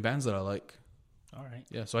discover new bands that I like. All right.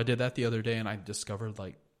 Yeah. So I did that the other day, and I discovered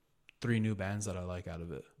like 3 new bands that I like out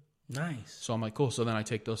of it. Nice. So I'm like, cool. So then I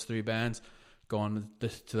take those 3 bands, go on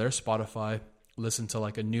to their Spotify, listen to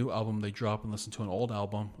like a new album they drop, and listen to an old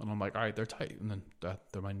album, and I'm like, all right, they're tight. And then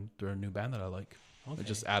they're a new band that I like. Okay. I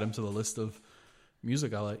just add them to the list of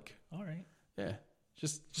music I like. All right. Yeah,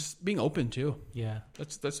 just being open too. Yeah.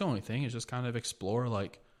 That's the only thing, is just kind of explore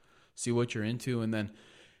like see what you're into, and then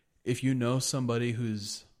if you know somebody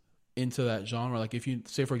who's into that genre, like if you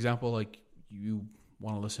say, for example, like you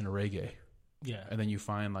want to listen to reggae, Yeah. and then you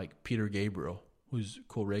find like Peter Gabriel, who's a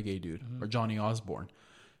cool reggae dude, or Johnny Osborne,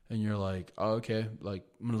 and you're like, oh, okay, like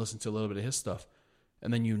I'm gonna listen to a little bit of his stuff.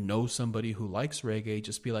 And then you know somebody who likes reggae,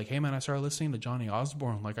 just be like, hey man, I started listening to Johnny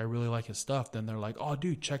Osborne, like I really like his stuff. Then they're like, oh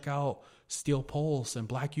dude, check out Steel Pulse and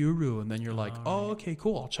Black Uru. And then you're like, oh, okay,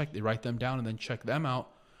 cool, I'll check. They write them down and then check them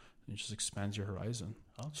out. And it just expands your horizon.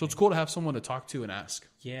 Okay. So it's cool to have someone to talk to and ask.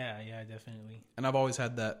 Yeah, definitely. And I've always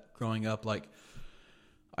had that growing up. Like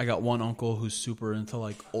I got one uncle who's super into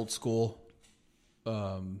like old school,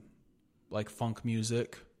 like funk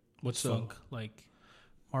music. What's funk? Like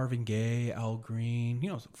Marvin Gaye, Al Green,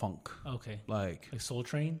 funk. okay, Like Soul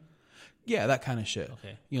Train. yeah, that kind of shit.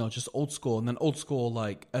 Okay. Just old school. And then old school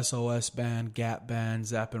like SOS Band, Gap Band,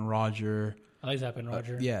 Zapp and Roger. I like Zapp and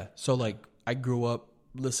Roger. Yeah. So like I grew up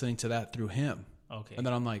listening to that through him. Okay. And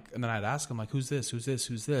then and then I'd ask him like, who's this? Who's this?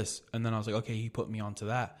 Who's this? And then I was like, okay, he put me onto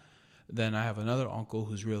that. Then I have another uncle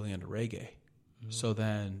who's really into reggae. So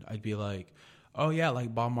then I'd be like, oh yeah,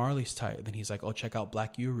 like Bob Marley's tight. Then he's like, oh, check out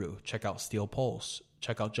Black Uru, check out Steel Pulse,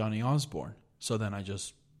 check out Johnny Osborne. So then I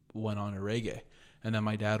just went on to reggae. And then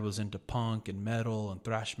my dad was into punk and metal and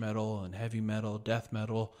thrash metal and heavy metal, death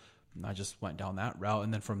metal. And I just went down that route.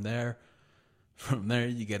 And then from there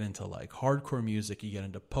you get into like hardcore music, you get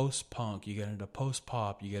into post-punk, you get into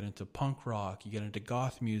post-pop, you get into punk rock, you get into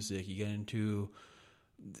goth music, you get into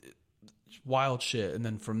wild shit. And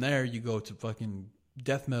then from there you go to fucking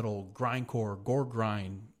death metal, grindcore, gore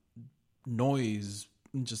grind, noise,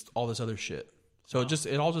 and just all this other shit. So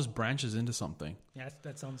it all just branches into something. Yeah,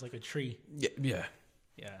 that sounds like a tree. Yeah.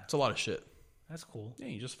 It's a lot of shit. That's cool. Yeah,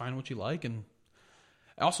 you just find what you like. And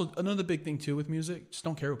also another big thing too with music, just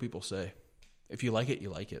don't care what people say. If you like it, you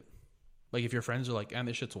like it. Like if your friends are like,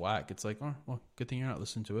 this shit's whack, it's like, oh, well, good thing you're not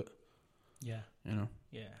listening to it. Yeah.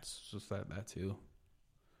 Yeah. It's just that too.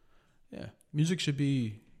 Yeah. You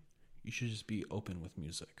should just be open with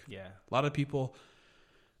music. Yeah. A lot of people,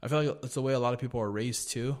 I feel like it's the way a lot of people are raised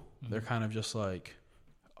too. Mm-hmm. They're kind of just like,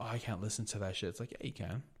 oh, I can't listen to that shit. It's like, yeah, you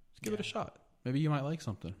can. Just give it a shot. Maybe you might like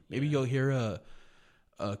something. Maybe you'll hear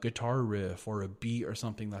a guitar riff or a beat or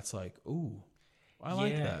something that's like, ooh, I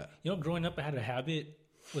like that. Growing up, I had a habit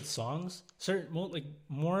with songs.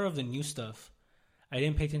 More of the new stuff. I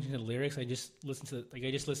didn't pay attention to the lyrics. I just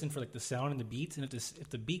listened for like the sound and the beats. And if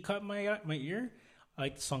the beat caught my ear, I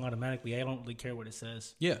like the song automatically. I don't really care what it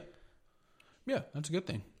says. Yeah, that's a good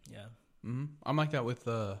thing. Yeah, I'm like that with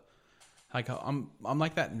like how I'm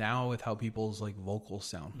like that now with how people's like vocals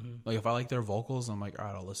sound. Mm-hmm. Like if I like their vocals, I'm like, all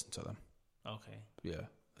right, I'll listen to them. Okay. Yeah,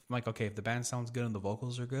 I'm like, okay, if the band sounds good and the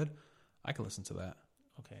vocals are good, I can listen to that.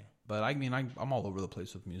 Okay. But I mean, I'm all over the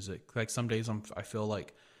place with music. Like some days I feel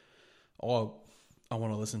like, oh, I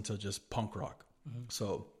want to listen to just punk rock. Mm-hmm.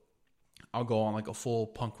 So I'll go on like a full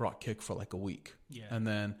punk rock kick for like a week. Yeah. And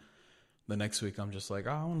then the next week I'm just like,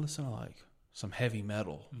 oh, I want to listen to like some heavy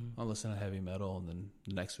metal. Mm-hmm. I'll listen to heavy metal, and then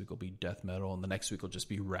the next week will be death metal, and the next week will just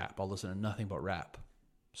be rap. I'll listen to nothing but rap.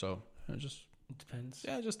 So it depends.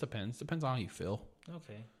 Yeah, it just depends. Depends on how you feel.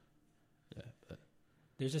 Okay. Yeah. But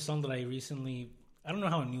there's a song that I don't know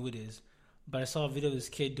how new it is, but I saw a video of this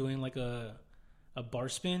kid doing like a bar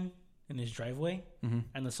spin in his driveway,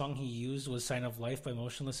 and the song he used was "Sign of Life" by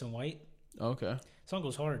Motionless in White. Okay. The song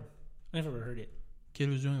goes hard. I never heard it. Kid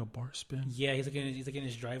was doing a bar spin. Yeah, he's like in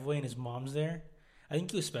his driveway, and his mom's there. I think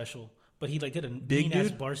he was special, but he like did a big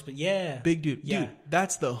mean-ass bar spin. Yeah, big dude. Yeah, dude,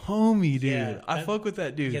 that's the homie, dude. Yeah, I fuck with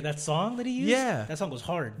that dude. Yeah, that song that he used. Yeah, that song goes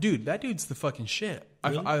hard, dude. That dude's the fucking shit.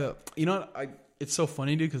 Really? It's so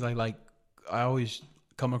funny, dude, because I always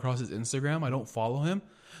come across his Instagram. I don't follow him,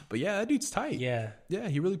 but yeah, that dude's tight. Yeah,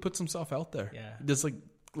 he really puts himself out there. Yeah, just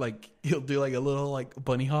like he'll do like a little like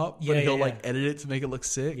bunny hop, but he'll like edit it to make it look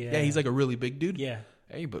sick. Yeah, he's like a really big dude. Yeah.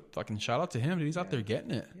 Hey, but fucking shout out to him, dude. He's out there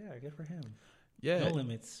getting it. Yeah, good for him. Yeah, no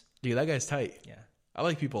limits, dude. That guy's tight. Yeah, I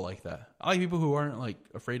like people like that. I like people who aren't like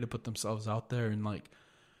afraid to put themselves out there and like.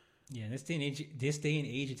 Yeah, in this day and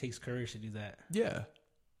age, it takes courage to do that. Yeah,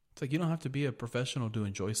 it's like you don't have to be a professional to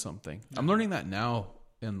enjoy something. I'm learning that now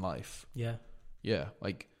in life. Yeah,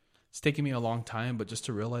 like it's taking me a long time, but just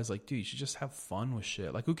to realize, like, dude, you should just have fun with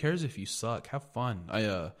shit. Like, who cares if you suck? Have fun.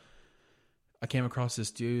 I came across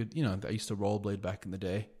this dude, I used to rollerblade back in the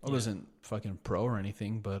day. I wasn't fucking pro or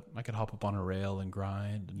anything, but I could hop up on a rail and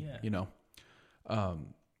grind. And, I've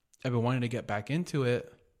been wanting to get back into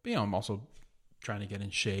it, but, I'm also trying to get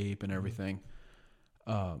in shape and everything.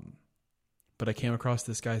 But I came across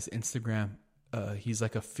this guy's Instagram. He's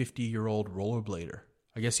like a 50-year-old rollerblader.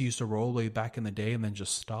 I guess he used to rollerblade back in the day and then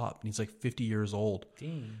just stopped. And he's like 50 years old.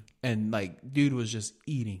 Dang. And like, dude was just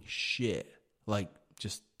eating shit. Like,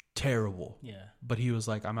 just terrible. Yeah. But he was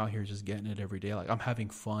like, I'm out here just getting it every day. Like, I'm having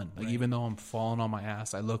fun. Like, even though I'm falling on my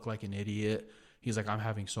ass, I look like an idiot. He's like, I'm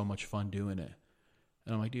having so much fun doing it.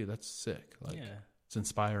 And I'm like, dude, that's sick. Like, it's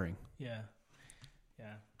inspiring. Yeah.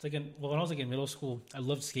 Yeah. It's like, when I was like in middle school, I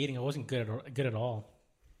loved skating. I wasn't good at all.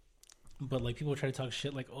 But like people try to talk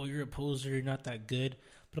shit like, oh, you're a poser, you're not that good.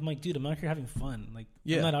 But I'm like, dude, I'm out here having fun. Like,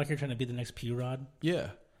 I'm not out here trying to be the next P-Rod. Yeah.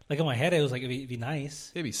 Like in my head, it was like, it'd be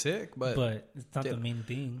nice. It'd be sick, but it's not the main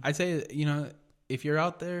thing. I'd say, you know, if you're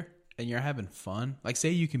out there and you're having fun, like say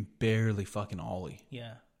you can barely fucking ollie.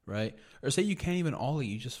 Yeah. Right? Or say you can't even ollie,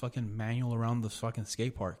 you just fucking manual around the fucking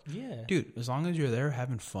skate park. Yeah. Dude, as long as you're there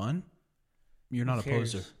having fun, you're not a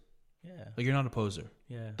poser. Yeah. Like, you're not a poser.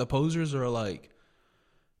 Yeah. The posers are like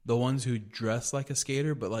the ones who dress like a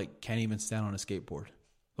skater but like can't even stand on a skateboard.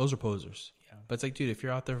 Those are posers. Yeah. But it's like, dude, if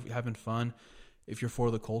you're out there having fun, if you're for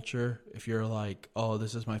the culture, if you're like, oh,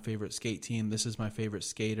 this is my favorite skate team, this is my favorite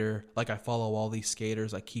skater, like I follow all these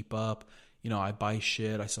skaters, I keep up, you know, I buy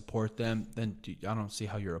shit, I support them, then dude, I don't see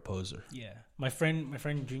how you're a poser. Yeah. My friend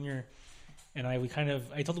Junior and I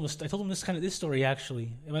told him this story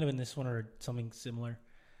actually. It might have been this one or something similar.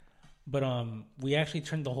 But we actually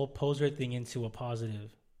turned the whole poser thing into a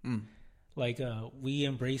positive. Like we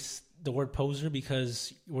embrace the word poser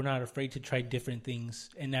because we're not afraid to try different things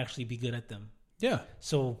and actually be good at them. Yeah.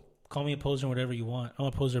 So call me a poser, whatever you want. I'm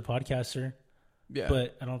a poser podcaster. Yeah.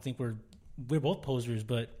 But I don't think we're both posers.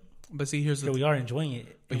 But see, we are enjoying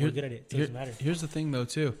it. And we're good at it. It doesn't matter. Here's the thing, though,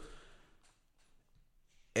 too.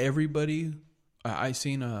 Everybody, I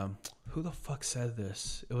seen who the fuck said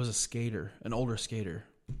this? It was a skater, an older skater.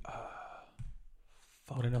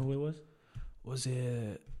 Want to know who it was? Was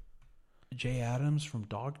it Jay Adams from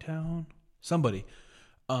Dogtown? Somebody.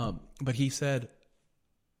 But he said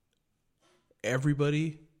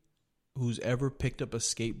everybody who's ever picked up a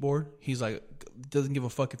skateboard, he's like, doesn't give a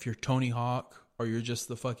fuck if you're Tony Hawk or you're just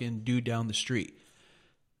the fucking dude down the street.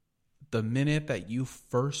 The minute that you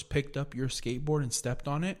first picked up your skateboard and stepped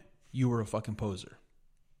on it, you were a fucking poser.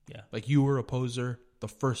 Yeah. Like, you were a poser the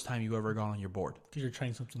first time you ever got on your board. Because you're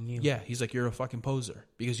trying something new. Yeah. He's like, you're a fucking poser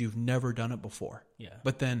because you've never done it before. Yeah.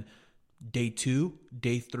 But then day 2,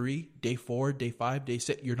 day 3, day 4, day 5, day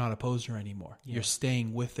 6, you're not a poser anymore. Yeah. You're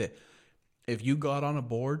staying with it. If you got on a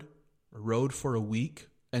board, rode for a week,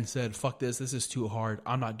 and said, fuck this is too hard,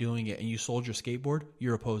 I'm not doing it, and you sold your skateboard,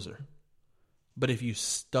 you're a poser. But if you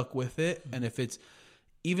stuck with it, and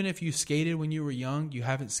even if you skated when you were young, you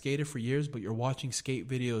haven't skated for years, but you're watching skate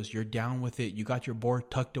videos, you're down with it, you got your board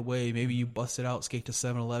tucked away, maybe you bust it out, skate to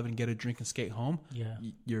 7-Eleven, get a drink and skate home,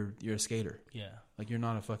 you're a skater. Yeah. Like, you're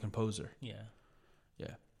not a fucking poser. Yeah.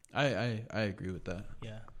 Yeah. I agree with that.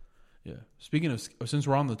 Yeah. Yeah. Speaking of, since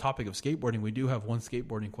we're on the topic of skateboarding, we do have one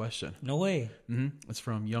skateboarding question. No way. It's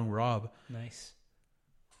from Young Rob. Nice.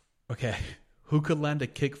 Okay. Who could land a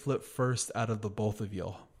kickflip first out of the both of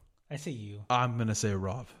y'all? I say you. I'm going to say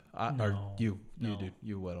Rob. No. Or you. No. You, dude.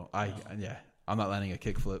 You will. Yeah. I'm not landing a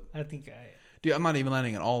kickflip. Dude, I'm not even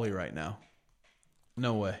landing an ollie right now.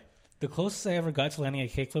 No way. The closest I ever got to landing a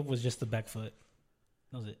kickflip was just the back foot.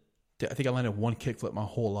 That was it. Dude, I think I landed one kickflip my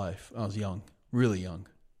whole life. I was young. Really young.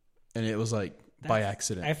 And it was like by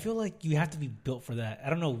accident. I feel like you have to be built for that. I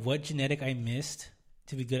don't know what genetic I missed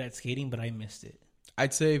to be good at skating, but I missed it.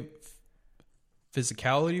 I'd say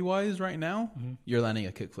physicality wise right now, you're landing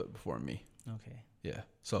a kickflip before me. Okay. Yeah.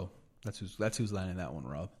 So that's who's landing that one,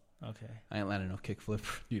 Rob. Okay. I ain't landing no kickflip,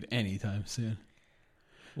 dude, anytime soon.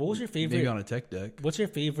 What was your favorite? Maybe on a tech deck. What's your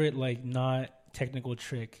favorite, like, not technical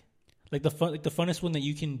trick? Like the funnest one that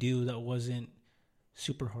you can do that wasn't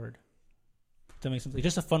super hard. That makes sense. Like,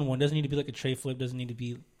 just a fun one. Doesn't need to be like a tray flip. Doesn't need to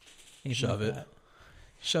be anything shove like it. That.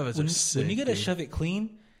 Shove it. When you get to shove it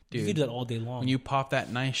clean, dude, you can do that all day long. When you pop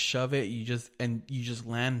that nice shove it, you just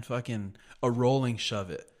land fucking a rolling shove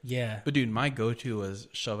it. Yeah. But dude, my go-to was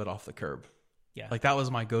shove it off the curb. Yeah. Like, that was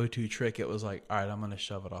my go-to trick. It was like, all right, I'm gonna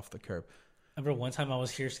shove it off the curb. I remember one time I was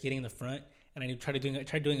here skating in the front, and I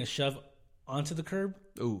tried doing a shove onto the curb.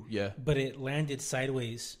 Oh yeah. But it landed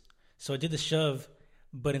sideways, so I did the shove.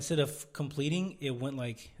 But instead of completing, it went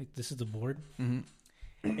like this is the board. And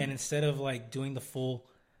instead of like doing the full,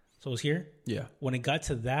 so it was here. Yeah. When it got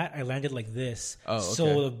to that, I landed like this. Oh, okay.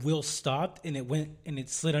 So the wheel stopped and it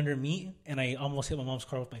slid under me, and I almost hit my mom's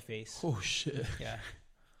car with my face. Oh shit. Yeah.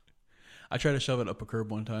 I tried to shove it up a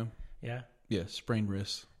curb one time. Yeah. Yeah, sprained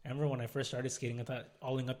wrist. I remember when I first started skating, I thought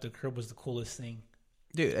alling up the curb was the coolest thing.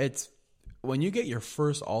 Dude, when you get your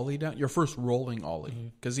first ollie down, your first rolling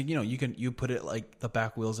ollie, because you put it like the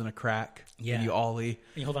back wheels in a crack, and you ollie,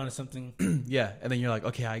 And you hold on to something. yeah, and then you're like,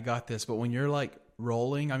 okay, I got this. But when you're like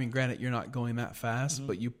rolling, I mean, granted, you're not going that fast,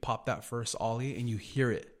 but you pop that first ollie and you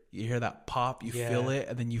hear it. You hear that pop, you feel it,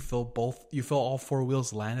 and then you feel all four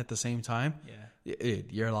wheels land at the same time. Yeah.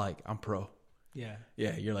 You're like, I'm pro. Yeah.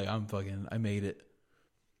 Yeah, you're like, I made it.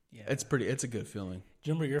 Yeah. It's a good feeling. Do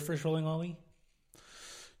you remember your first rolling ollie?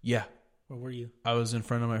 Yeah. Where were you? I was in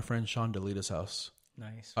front of my friend Sean DeLita's house.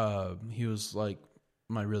 Nice. He was like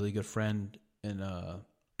my really good friend in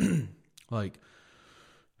like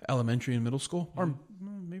elementary and middle school, or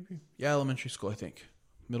maybe elementary school, I think,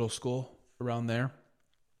 middle school, around there.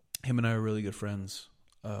 Him and I were really good friends,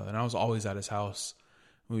 and I was always at his house.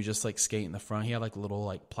 We would just like skate in the front. He had like little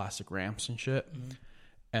like plastic ramps and shit,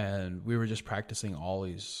 and we were just practicing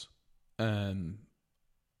ollies. And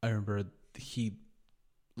I remember he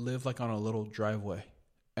lived like on a little driveway,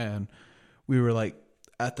 and we were like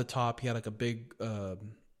at the top. He had like a big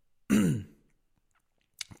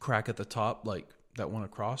crack at the top, like that went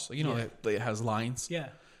across. Like, it has lines. Yeah.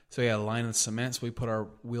 So a line of cement. So we put our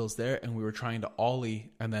wheels there, and we were trying to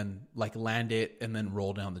ollie and then like land it and then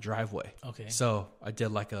roll down the driveway. Okay. So I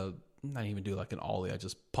did not even do like an ollie. I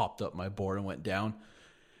just popped up my board and went down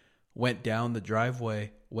the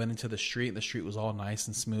driveway, went into the street. And the street was all nice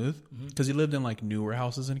and smooth because he lived in like newer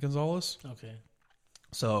houses in Gonzales. Okay.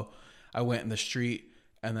 So I went in the street,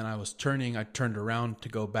 and then I turned around to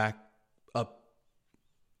go back up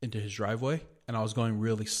into his driveway, and I was going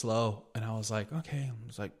really slow, and I was like, okay. I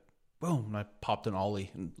was like, boom, and I popped an ollie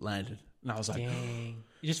and landed. And I was like, dang.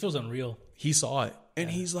 It just feels unreal. He saw it, and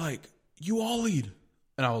he's like, you ollied.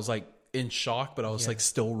 And I was like in shock, but I was like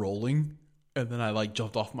still rolling. And then I like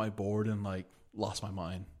jumped off my board and like lost my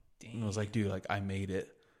mind. Dang. And I was like, dude, like I made it.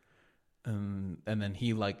 And then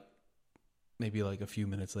he like, maybe like a few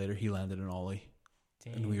minutes later, he landed an ollie.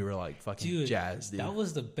 Dang. And we were like fucking jazzed, dude. That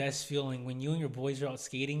was the best feeling when you and your boys are out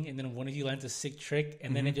skating, and then one of you lands a sick trick,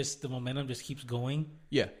 and then the momentum just keeps going.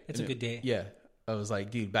 Yeah. It's a good day. Yeah. I was like,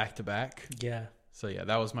 dude, back to back. Yeah. So yeah,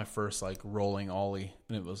 that was my first like rolling ollie,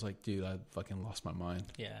 and it was like, dude, I fucking lost my mind.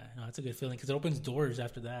 Yeah, no, it's a good feeling because it opens doors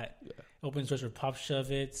after that. Yeah. It opens doors for pop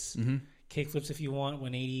shove-its, kick flips if you want,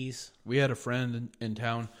 180s. We had a friend in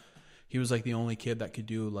town. He was like the only kid that could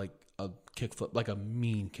do like a kickflip, like a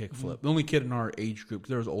mean kickflip. The only kid in our age group.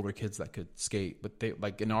 There was older kids that could skate, but they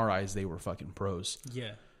like in our eyes they were fucking pros.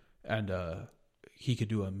 Yeah, and he could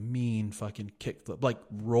do a mean fucking kickflip, like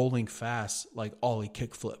rolling fast, like ollie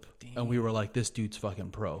kickflip. And we were like, this dude's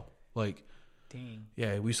fucking pro. Like, dang.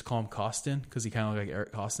 Yeah, we used to call him Costin because he kind of looked like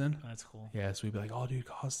Eric Costin. That's cool. Yeah, so we'd be like, oh, dude,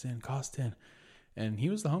 Costin. And he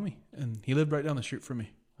was the homie, and he lived right down the street from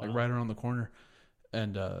me, like right around the corner.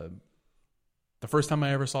 And the first time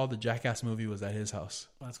I ever saw the Jackass movie was at his house.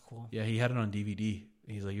 That's cool. Yeah, he had it on DVD.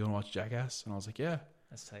 He's like, you want to watch Jackass? And I was like, yeah.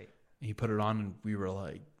 That's tight. And he put it on, and we were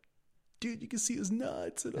like, dude, you can see his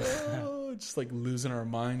nuts. And just like losing our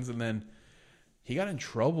minds. And then he got in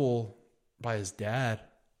trouble by his dad.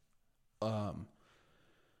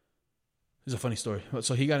 It's a funny story.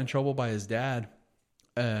 So he got in trouble by his dad,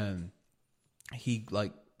 and he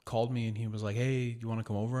like called me and he was like, hey, you want to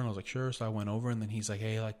come over? And I was like, sure. So I went over, and then he's like,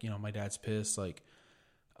 hey, like, my dad's pissed. Like,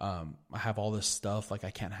 I have all this stuff. Like, I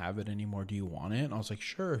can't have it anymore. Do you want it? And I was like,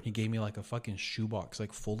 sure. He gave me like a fucking shoebox,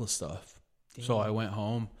 like full of stuff. Damn. So I went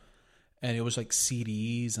home, and it was like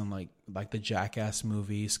CDs and like the Jackass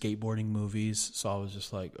movies, skateboarding movies. So I was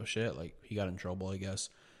just like, oh shit, like he got in trouble, I guess.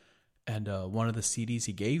 And one of the CDs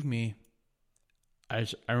he gave me, I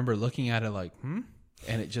remember looking at it like, and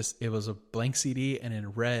it was a blank CD, and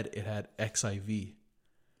in red it had XIV.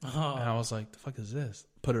 Oh. And I was like, the fuck is this?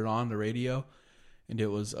 Put it on the radio, and it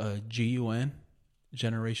was GUN,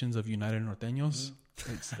 Generations of United Norteños.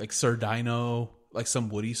 It's like Sir Dino, like some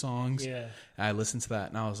Woody songs. Yeah. And I listened to that,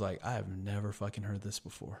 and I was like, I have never fucking heard this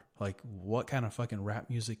before. Like, what kind of fucking rap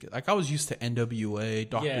music? Like, I was used to NWA,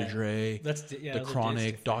 Dr. Dre, The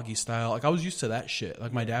Chronic, Doggy Style. Like, I was used to that shit.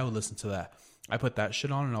 Like, my dad would listen to that. I put that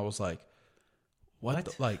shit on, and I was like, what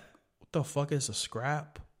the fuck is a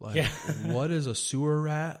scrap? Like, what is a sewer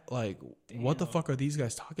rat? Like, what the fuck are these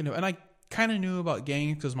guys talking about? And I kind of knew about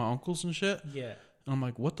gangs because my uncles and shit. Yeah. And I'm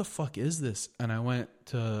like, what the fuck is this? And I went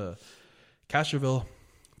to Castroville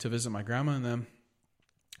to visit my grandma and them.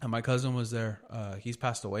 And my cousin was there. He's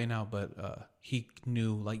passed away now, but he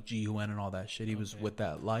knew like GUN and all that shit. He was with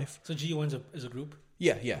that life. So GUN is a group?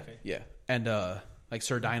 Yeah. And like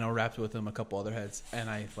Sir Dino rapped with him, a couple other heads. And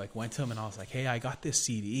I like went to him and I was like, hey, I got this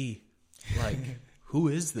CD. Like, who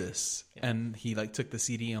is this? Yeah. And he like took the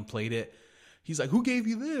CD and played it. he's like, who gave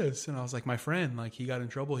you this? And I was like, my friend, like he got in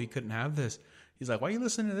trouble. He couldn't have this. He's like, why are you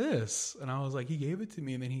listening to this? And I was like, he gave it to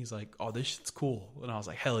me. And then he's like, oh, this shit's cool. And I was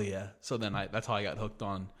like, hell yeah. So then that's how I got hooked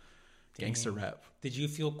on gangster rap. Did you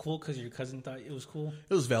feel cool because your cousin thought it was cool?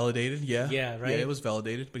 It was validated. Yeah. Yeah, right? Yeah, it was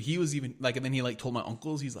validated. But he was even like, and then he like told my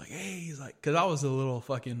uncles, he's like, hey, he's like, cause I was a little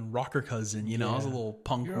fucking rocker cousin, you know, I was a little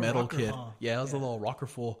punk You're a metal rocker, kid. huh? Yeah, I was a little rocker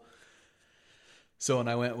fool. So when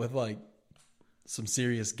I went with like some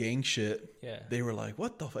serious gang shit, Yeah. they were like,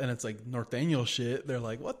 what the and it's like Norteño shit. They're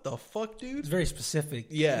like, what the fuck, dude? It's very specific.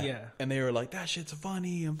 Yeah. Yeah. And they were like, that shit's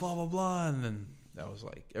funny and blah, blah, blah. And then that was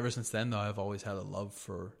like, ever since then, though, I've always had a love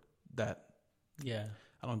for that. Yeah.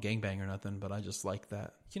 I don't gangbang or nothing, but I just like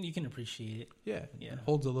that. You can appreciate it. Yeah. Yeah. It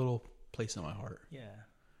holds a little place in my heart. Yeah.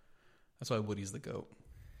 That's why Woody's the GOAT.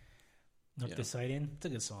 North the Side In. It's a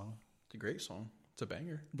good song. It's a great song. It's a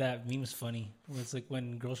banger. That meme was funny. It's like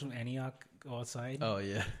when girls from Antioch go outside. Oh,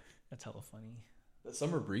 yeah. That's hella funny. The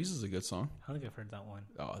Summer Breeze is a good song. I don't think I've heard that one.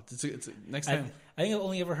 Oh, it's next time. I think I've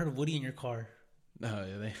only ever heard Woody in your car. Oh,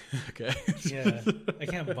 yeah. Okay. Yeah. I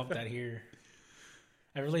can't bump that here.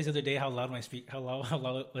 I realized the other day how loud how loud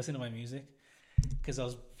I listen to my music, because I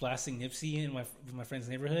was blasting Nipsey in my friend's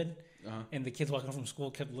neighborhood, and the kids walking home from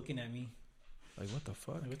school kept looking at me. Like, what the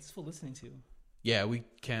fuck? Like, what's this fool listening to? Yeah, we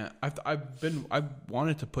can't. I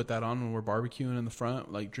wanted to put that on when we're barbecuing in the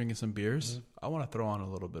front, like drinking some beers. Mm-hmm. I want to throw on a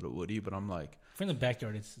little bit of Woody, but I'm like, If we're in the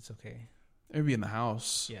backyard, it's okay. maybe in the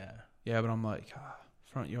house. Yeah. Yeah, but I'm like,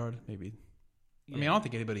 front yard, maybe. I mean, I don't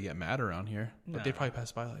think anybody get mad around here, but they probably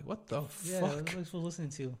pass by like, what the fuck? What was listening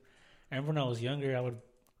to? I remember when I was younger,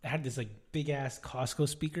 I had this like big ass Costco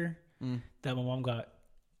speaker that my mom got,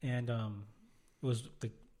 and it was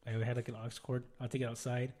I had like an aux cord. I'll take it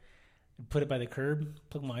outside, and put it by the curb,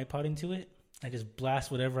 plug my iPod into it. I just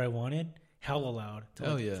blast whatever I wanted, hella loud,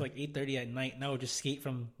 till like 8:30 at night. And I would just skate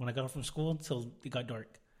from when I got home from school until it got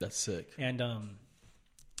dark. That's sick. And I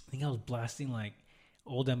think I was blasting like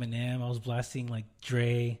old Eminem. I was blasting like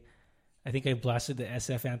Dre. I think I blasted the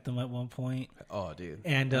SF anthem at one point. Oh, dude.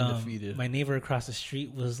 And Undefeated. my neighbor across the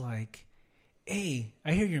street was like, hey,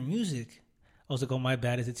 I hear your music. I was like, oh, my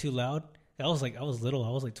bad. Is it too loud? I was little. I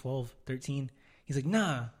was like 12, 13. He's like,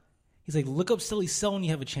 nah. He's like, look up Silly Cell when you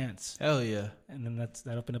have a chance. Hell yeah. And then that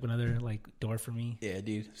opened up another like door for me. Yeah,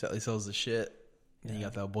 dude. Sally sells the shit. And you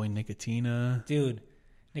got that boy Nicotina. Dude,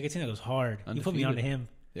 Nicotina goes hard. You put me onto him.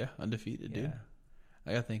 Yeah, undefeated, dude.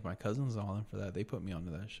 I gotta thank my cousins and all them for that. They put me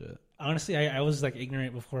onto that shit. Honestly, I was like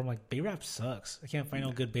ignorant before. I'm like, Bay Rap sucks. I can't find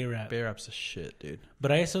no good Bay Rap. Bay Rap's the shit, dude.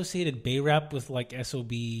 But I associated Bay Rap with like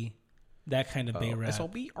SOB, that kind of Bay Rap.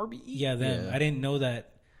 SOB, RBE? Yeah, them. I didn't know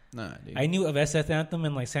that. Nah, dude. I knew of SF Anthem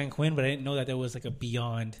and like San Quinn, but I didn't know that there was like a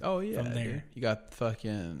beyond from there. Dude. You got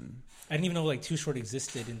fucking... I didn't even know like Too Short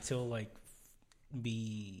existed until like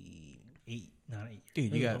be 8, not 8.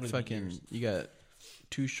 Dude, you got fucking... You got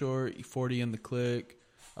Too Short, 40 in the Click,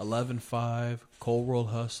 11-5, Cold World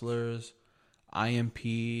Hustlers,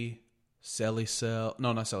 IMP, Selly Cell...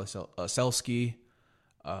 No, not Selly Cell. Selsky,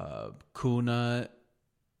 Kunut,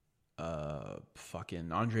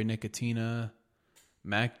 fucking Andre Nicotina...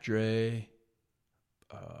 Mac Dre,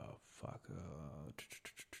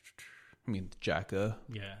 Jacka.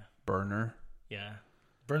 Yeah. Burner. Yeah.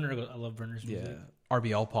 Burner, I love Burner's music. Yeah.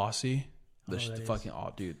 RBL Posse. The fucking,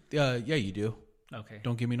 dude. Yeah, you do. Okay.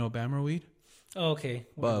 Don't Give Me No Bammer Weed. Oh, okay.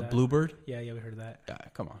 Bluebird. Yeah, we heard that. Yeah,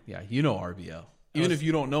 come on. Yeah, you know RBL. Even if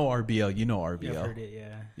you don't know RBL, you know RBL. Yeah, I've heard it,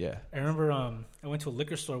 yeah. Yeah. I remember I went to a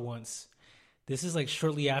liquor store once. This is like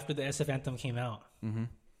shortly after the SF Anthem came out. Mm-hmm.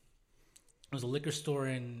 It was a liquor store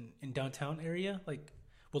in downtown area, like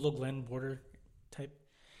Willow Glen border type.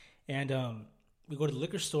 And we go to the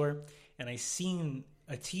liquor store, and I seen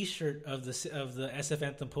a T-shirt of the SF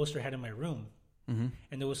Anthem poster I had in my room. Mm-hmm.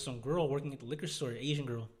 And there was some girl working at the liquor store, Asian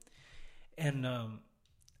girl. And I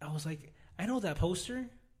was like, I know that poster.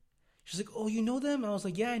 She's like, oh, you know them? I was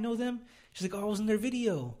like, yeah, I know them. She's like, oh, I was in their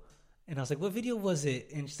video. And I was like, what video was it?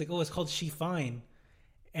 And she's like, oh, it's called She Fine.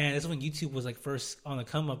 And that's when YouTube was like first on the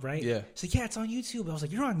come up, right? Yeah. She's like, yeah, it's on YouTube. I was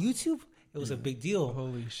like, you're on YouTube? It was a big deal.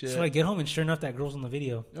 Holy shit. So I get home, and sure enough, that girl's on the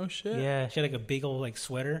video. Oh, shit. Yeah. She had like a big old like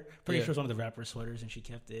sweater. Pretty sure it was one of the rapper sweaters, and she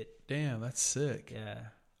kept it. Damn, that's sick.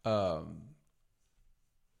 Yeah.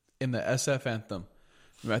 In the SF Anthem,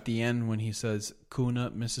 at the end when he says,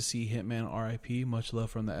 Kunut, Mr. C, Hitman, R.I.P., much love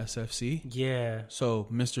from the SFC. Yeah. So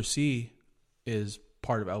Mr. C is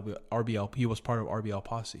part of RBL. He was part of RBL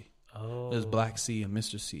Posse. Oh. There's Black C and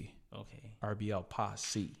Mr. C. Okay. RBL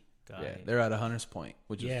Posse. Got it. They're at Hunters Point,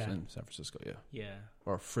 which is in San Francisco. Yeah. Yeah.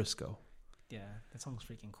 Or Frisco. Yeah. That song's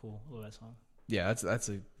freaking cool. I love that song. Yeah, that's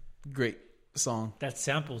a great song. That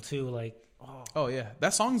sample too, like Oh yeah,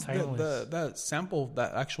 that song's Timeless. that sample,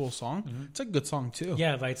 that actual song. It's a good song too.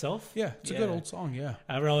 yeah, by itself. yeah, it's a good old song. Yeah,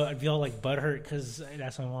 I'd be all like butthurt because I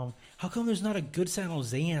asked my mom, "How come there's not a good San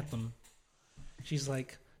Jose anthem?" She's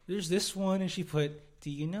like, "There's this one," and she put, "Do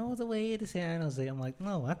you know the way to San Jose?" I'm like,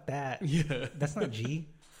 "No, not that. yeah. That's not G."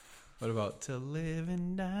 What about To Live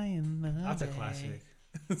and Die in the That's a Bay? classic.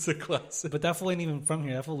 It's a classic. But that fool ain't even from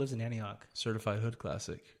here. That fool lives in Antioch. Certified hood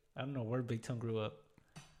classic. I don't know where Big Tongue grew up.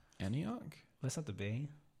 Antioch? That's not the Bay.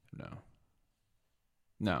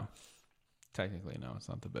 No. Technically, no. It's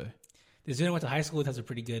not the Bay. This dude I went to high school with has a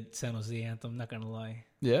pretty good San Jose anthem. Not gonna lie.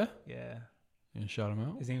 Yeah. Yeah, You gonna shout him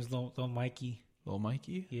out? his name's Lil Mikey. Lil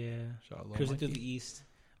Mikey. Yeah, Shout out Lil Cruising Mikey. through the East.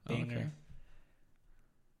 Oh, okay. Banger.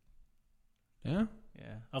 Yeah.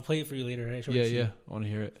 Yeah, I'll play it for you later. Right? Yeah. I want to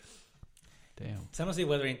hear it. Damn. San Jose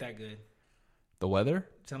weather ain't that good. The weather.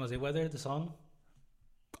 San Jose weather, the song.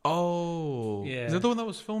 Oh. Yeah. Is that the one that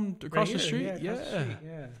was filmed across Right the here, street? across the street,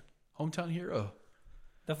 yeah. Hometown Hero.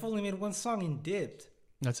 That fool only made one song and dipped.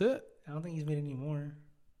 That's it. I don't think he's made any more.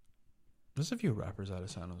 There's a few rappers out of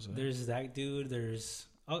San Jose. There's that dude. There's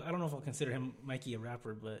I don't know if I'll consider him Mikey a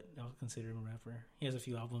rapper, but I'll consider him a rapper. He has a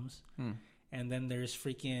few albums. And then there's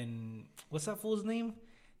freaking what's that fool's name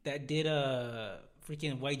that did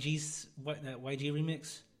freaking that YG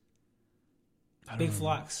remix? Big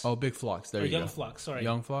Flocks. Oh, Big Flocks. There or you Young go. Flocks. Sorry,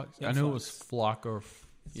 Young Flocks. Young I knew Flocks. it was Flock or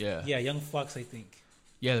yeah. Yeah, Young Flocks. I think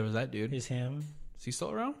Yeah, there was that dude. is him. Is he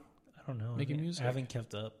still around? I don't know. Making music? I haven't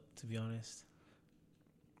kept up, to be honest.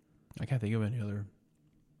 I can't think of any other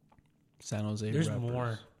San Jose There's rappers.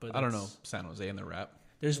 more, but I don't know that's- San Jose and the rap.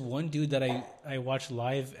 There's one dude that I watched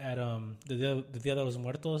live at the Dia de los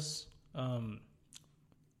Muertos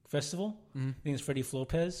festival. I think it's Freddie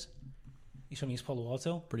Lopez. He's from East Palo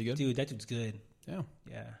Alto. Pretty good. Dude, that dude's good. Yeah.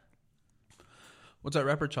 Yeah. What's that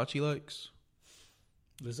rapper Chachi likes?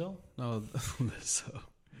 Lizzo? No, so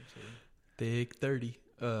Thick 30.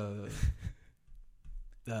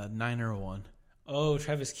 901. Oh,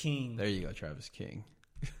 Travis King. There you go, Travis King.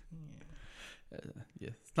 Yeah,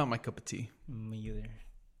 it's not my cup of tea, Me either.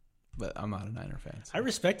 but I'm not a Niner fan. So. I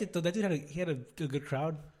respect it though. That dude had a good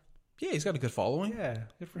crowd. Yeah, he's got a good following. Yeah,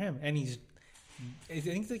 good for him. And I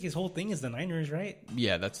think like his whole thing is the Niners, right?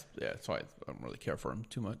 Yeah, that's why I don't really care for him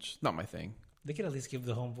too much. Not my thing. They could at least give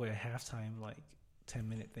the homeboy a halftime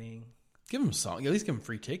 10-minute thing. Give him a song. At least give him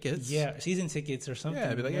free tickets. Yeah, season tickets or something.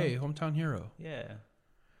 Yeah, be like, you know? hey, hometown hero. Yeah.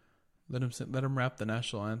 Let him rap the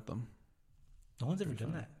national anthem. No one's ever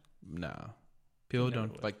done that. Nah, people Never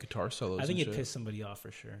don't would. like guitar solos. I think and it shit. pissed somebody off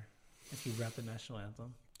for sure if you rap the national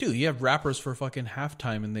anthem. Dude, you have rappers for fucking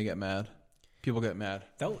halftime and they get mad. People get mad.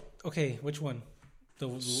 Okay, which one?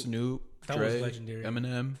 The Snoop, that Dre, was legendary. Eminem,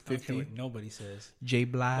 I don't care 50, what nobody says. J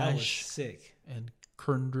That was Blige, sick. and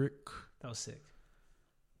Kendrick. That was sick.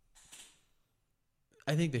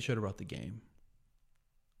 I think they should have brought the game.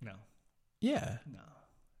 No, Yeah. no.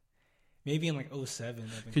 Maybe in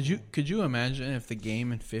 07. Could you imagine if the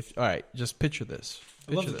game and 50? All right, just picture this.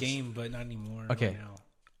 I love Picture the this. game, but not anymore. Okay. Right now.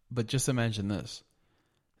 But just imagine this.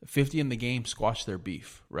 50 in the game squashed their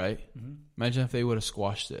beef, right? Mm-hmm. Imagine if they would have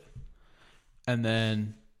squashed it. And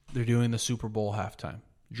then they're doing the Super Bowl halftime.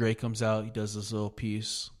 Dre comes out, he does this little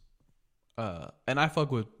piece. And I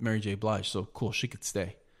fuck with Mary J. Blige, so cool, she could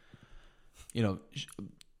stay. You know,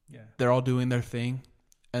 Yeah. they're all doing their thing.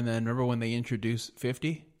 And then remember when they introduced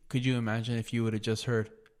 50? Could you imagine if you would have just heard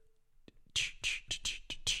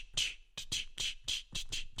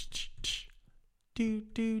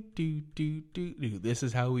this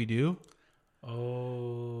is how we do?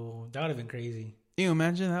 Oh, that would have been crazy. You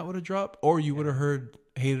imagine that would have dropped? Or you would have heard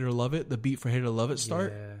Hate It or Love It, the beat for Hate It or Love It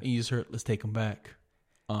start, Yeah. and you just heard Let's Take 'Em Back.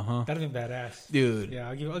 Uh-huh. That'd have been badass. Dude,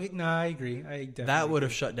 Yeah, Nah, I agree. I definitely that would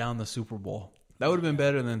have agree. shut down the Super Bowl. That would have been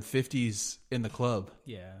better than 50's In the Club.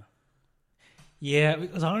 Yeah. Yeah,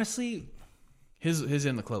 because honestly, His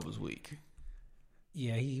In the Club was weak.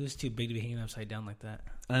 yeah, he was too big to be hanging upside down like that.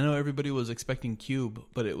 And I know everybody was expecting Cube,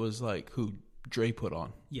 but it was like who Dre put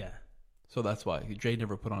on. Yeah. So that's why. Dre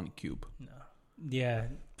never put on Cube. No. Yeah,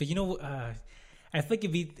 but I think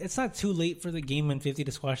it's not too late for the game and 50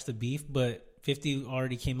 to squash the beef, but 50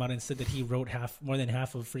 already came out and said that he wrote more than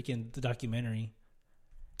half of freaking the documentary.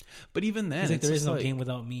 But even then, He's like, it's there is just no like, game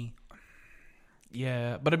without me.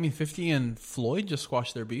 Yeah, but I mean, 50 and Floyd just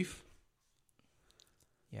squashed their beef.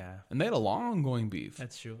 Yeah, And they had a long ongoing beef.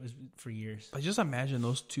 that's true. It was for years. I just imagine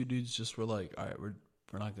those two dudes just were like, all right, we're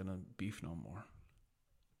not going to beef no more.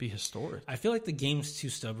 Be historic. I feel like the game's too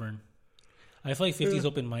stubborn. I feel like 50 is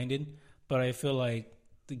open-minded, but I feel like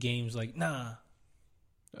the game's like, nah,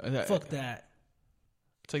 fuck that.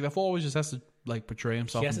 It's like that fool always just has to like portray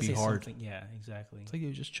himself He has and to be say hard. something. Yeah, exactly. It's like,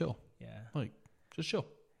 you just chill. Yeah, Like, just chill.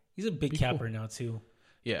 he's a big Be capper cool. now too.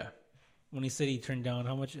 Yeah. When he said he turned down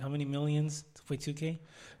how many millions to play 2K?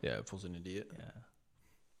 Yeah, that fool's an idiot. Yeah,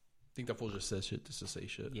 I think that fool just says shit just to say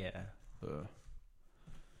shit. yeah.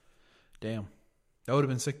 Damn. That would have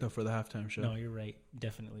been sick, though, for the halftime show. No, you're right.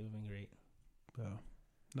 Definitely would have been great. Yeah.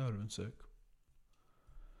 That would have been sick.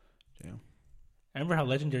 Damn. I remember how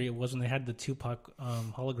legendary it was when they had the Tupac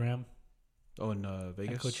hologram Oh, in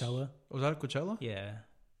Vegas? at Coachella. Was that at Coachella? Yeah,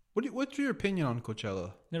 What's your opinion on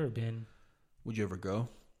Coachella? never been. Would you ever go?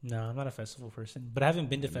 No, I'm not a festival person, but I haven't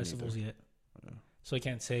been to Me festivals neither. yet. Yeah. So I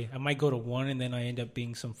can't say. I might go to one and then I end up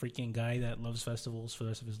being some freaking guy that loves festivals for the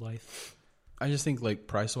rest of his life. I just think, like,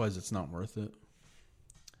 price-wise, it's not worth it.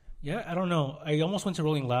 Yeah, I don't know. I almost went to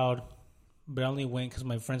Rolling Loud, but I only went because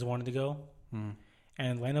my friends wanted to go, and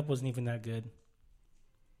the lineup wasn't even that good.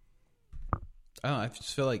 I don't know. I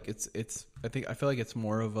just feel like I feel like it's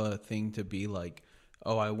more of a thing to be like,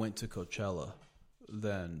 oh, I went to Coachella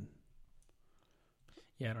than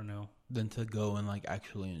Yeah, I don't know. to go and, like,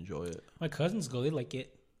 actually enjoy it. My cousins go; they like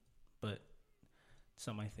it, but it's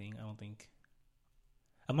not my thing. I don't think.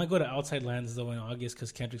 I might go to Outside Lands though in August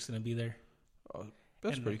because Kendrick's gonna be there. Oh,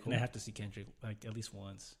 that's And, pretty like, cool. And I have to see Kendrick like at least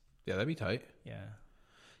once. Yeah, that'd be tight. Yeah.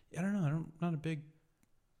 I don't know. I'm not a big.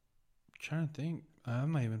 Trying to think.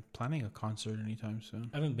 I'm not even planning a concert anytime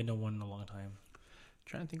soon. I haven't been to one in a long time.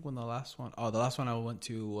 Trying to think when the last one. Oh, the last one I went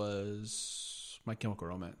to was My Chemical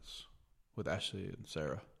Romance with Ashley and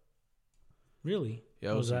Sarah. Really? Yeah,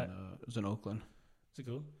 What it was that? It was in Oakland. Was it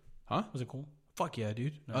cool? Huh? Was it cool? Fuck yeah,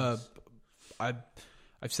 dude. Nice.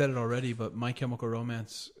 I've said it already, but My Chemical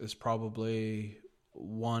Romance is probably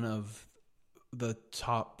one of the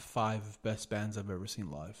top 5 best bands I've ever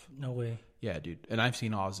seen live. No way. Yeah, dude. And I've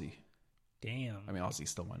seen Ozzy. Damn. I mean, Ozzy's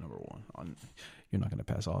still my number one. You're not gonna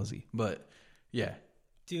pass Ozzy, but yeah,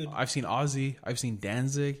 Dude, I've seen Ozzy. I've seen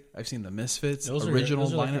Danzig. I've seen the Misfits, those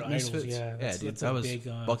original are like lineup your idols. Misfits. Yeah, dude, that's that a was big,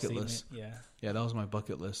 bucket statement. list. Yeah. Yeah, that was my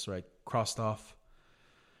bucket list. Right, crossed off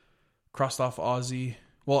Ozzy.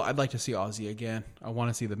 Well, I'd like to see Ozzy again. I want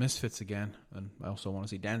to see the Misfits again, and I also want to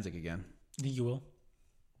see Danzig again. Think you will?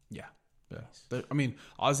 Yeah. But, I mean,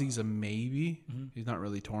 Ozzy's a maybe. He's not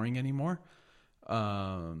really touring anymore.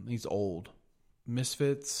 He's old.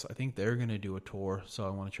 Misfits, I think they're gonna do a tour, so I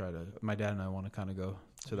want to try to. My dad and I want to kind of go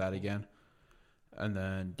to that again. And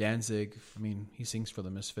then Danzig, I mean, he sings for the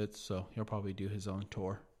Misfits, so he'll probably do his own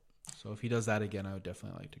tour. So if he does that again, I would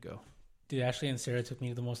definitely like to go. Dude, Ashley and Sarah took me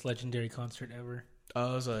to the most legendary concert ever. It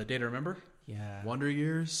was a Day to Remember. Yeah. Wonder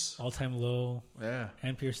Years. All Time Low Yeah.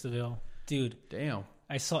 and Pierce the Veil. Dude, Damn.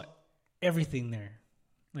 I saw everything there.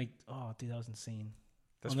 Like, oh, dude, that was insane.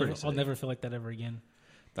 That's I'll pretty never, sick. I'll never feel like that ever again.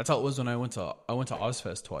 That's how it was when I went to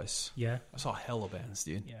Ozfest twice. Yeah. I saw hella bands,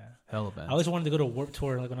 dude. Yeah. Hella bands. I always wanted to go to Warped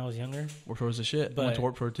Tour like when I was younger. Warped Tour was the shit. I But went to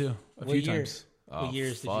Warped Tour too a what few year? times. What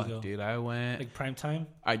years did you go? Dude, I went. Like prime time?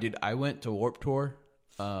 I went to Warped Tour.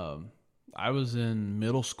 I was in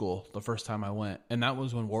middle school the first time I went, and that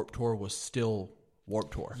was when Warped Tour was still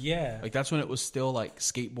Warped Tour. Yeah. Like that's when it was still like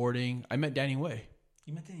skateboarding. I met Danny Way.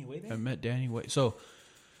 You met Danny Way there? I met Danny Way. So,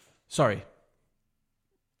 sorry,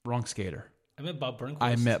 wrong skater. I met Bob Burnquist.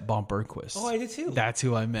 I met Bob Burnquist. Oh, I did too. That's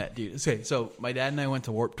who I met, dude. Okay, so my dad and I went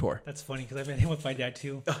to Warped Tour. That's funny because I met him with my dad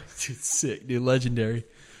too. Oh, dude, sick, dude, legendary.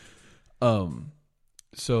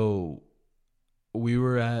 So we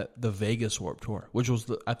were at the Vegas Warped Tour, which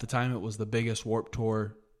was at the time it was the biggest Warped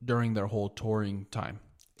Tour during their whole touring time.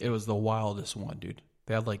 It was the wildest one, dude.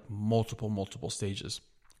 They had like multiple stages.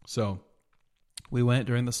 So we went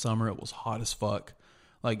during the summer. It was hot as fuck.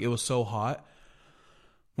 Like it was so hot.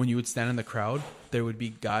 When you would stand in the crowd, there would be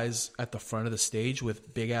guys at the front of the stage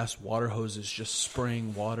with big ass water hoses just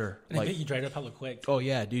spraying water. And I bet you dried up hella quick. Oh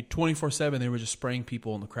yeah, dude, 24/7 they were just spraying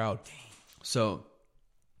people in the crowd. So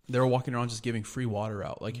they were walking around just giving free water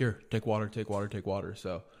out. Like, here, take water, take water, take water.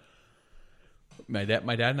 So my dad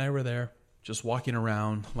and I were there just walking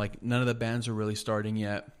around. Like, none of the bands were really starting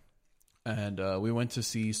yet. And we went to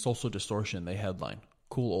see Social Distortion. They headline.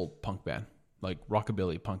 Cool old punk band, like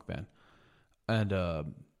rockabilly punk band. And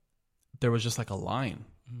there was just like a line.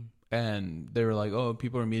 And they were like, oh,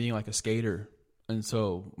 people are meeting like a skater. And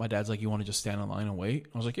so my dad's like, you want to just stand in line and wait?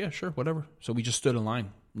 I was like, yeah, sure, whatever. So we just stood in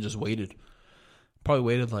line and just waited. Probably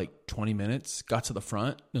waited like 20 minutes, got to the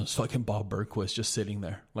front. It was fucking Bob Burnquist just sitting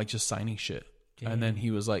there, like just signing shit. Damn. And then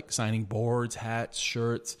he was like signing boards, hats,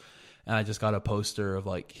 shirts. And I just got a poster of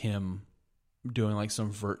like him doing like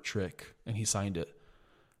some vert trick, and he signed it.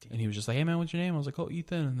 And he was just like, hey man, what's your name? I was like, oh,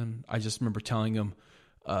 Ethan. And then I just remember telling him,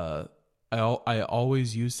 I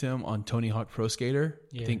always used him on Tony Hawk Pro Skater.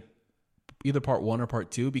 Yeah. I think either part 1 or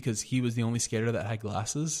part 2 because he was the only skater that had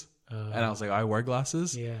glasses. And I was like, I wear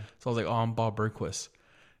glasses. Yeah. So I was like, oh, I'm Bob Burnquist.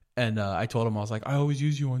 And I told him, I was like, I always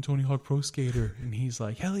use you on Tony Hawk Pro Skater. And he's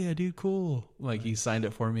like, hell yeah, dude, cool. Like, he signed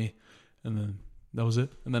it for me. And then that was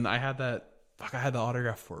it. And then I had the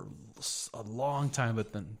autograph for a long time,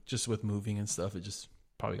 but then just with moving and stuff, it just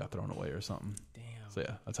probably got thrown away or something. Damn. So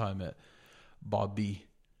yeah, that's how I met Bob B.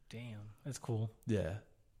 Damn. That's cool. Yeah.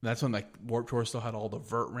 That's when like Warped Tour still had all the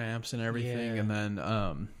vert ramps and everything. Yeah.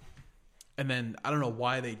 And then I don't know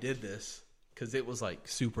why they did this because it was like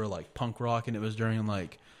super like punk rock and it was during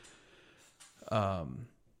like, it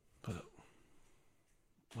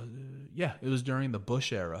was during the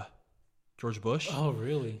Bush era, George Bush. Oh,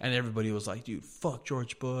 really? And everybody was like, dude, fuck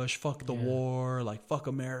George Bush, fuck the war, like fuck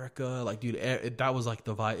America. Like, dude, that was like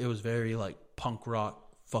the vibe. It was very like punk rock,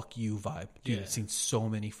 fuck you vibe. Dude, I've seen so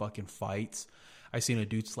many fucking fights. I seen a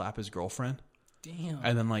dude slap his girlfriend. Damn.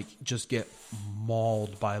 And then like just get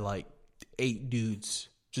mauled by like 8 dudes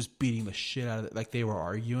just beating the shit out of it. Like they were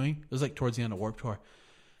arguing. It was like towards the end of Warped Tour.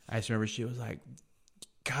 I just remember she was like,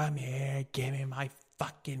 come here, give me my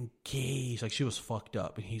fucking keys. Like she was fucked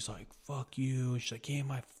up. And he's like, fuck you. And she's like, give me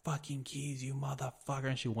my fucking keys, you motherfucker.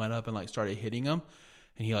 And she went up and like started hitting him.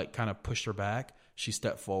 And he like kind of pushed her back. She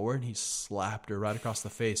stepped forward and he slapped her right across the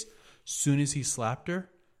face. Soon as he slapped her,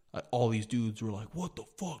 all these dudes were like, what the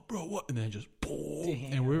fuck, bro? What? And then just boom.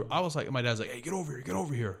 Damn. And I was like, my dad's like, hey, get over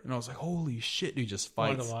here. And I was like, holy shit, dude, just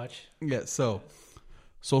Wanted fights. to watch. Yeah, so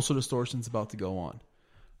Social Distortion's about to go on.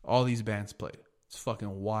 All these bands played. It's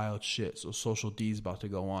fucking wild shit. So Social D's about to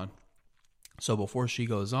go on. So before she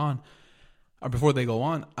goes on, or before they go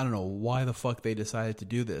on, I don't know why the fuck they decided to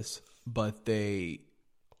do this, but they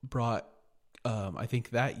brought, I think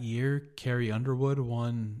that year, Carrie Underwood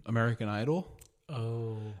won American Idol.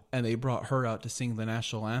 Oh. And they brought her out to sing the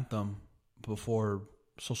national anthem before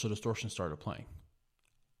Social Distortion started playing.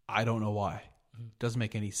 I don't know why. Doesn't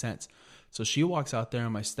make any sense. So she walks out there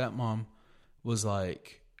and my stepmom was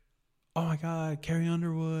like, oh my God, Carrie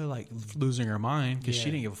Underwood, like losing her mind because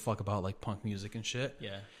she didn't give a fuck about like punk music and shit.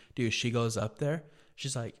 Yeah. Dude, she goes up there.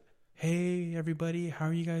 She's like, hey, everybody, how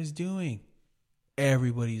are you guys doing?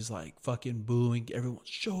 Everybody's like fucking booing. Everyone,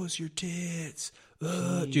 show us your tits.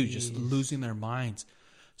 Dude, just losing their minds.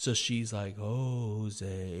 So she's like, oh,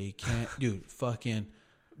 Jose, can't, dude, fucking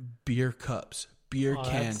beer cups, beer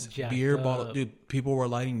cans, beer bottle. Dude, people were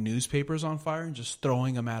lighting newspapers on fire and just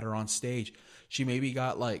throwing them at her on stage. She maybe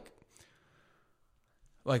got like,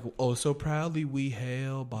 oh, so proudly we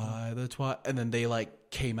hail by the twat. And then they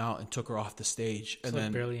like came out and took her off the stage. And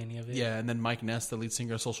then barely any of it. Yeah. And then Mike Ness, the lead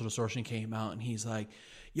singer of Social Distortion, came out and he's like,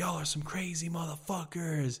 y'all are some crazy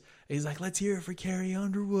motherfuckers. And he's like, let's hear it for Carrie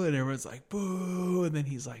Underwood. And everyone's like, boo. And then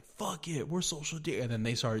he's like, fuck it, we're Social D. And then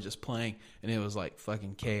they started just playing and it was like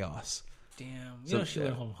fucking chaos. Damn. So, She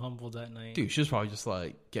went home humbled that night. Dude, she was probably just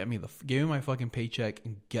like, give me my fucking paycheck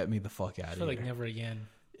and get me the fuck out of here. Like never again.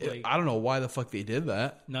 Like, I don't know why the fuck they did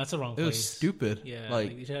that. no, it's the wrong It place. was stupid. Yeah,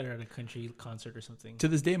 like they should have her at a country concert or something. to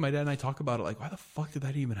this day, my dad and I talk about it. Like, why the fuck did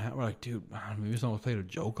that even happen? We're like, dude, maybe someone played a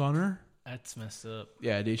joke on her. That's messed up.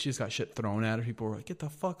 Yeah, dude, she just got shit thrown at her. People were like, get the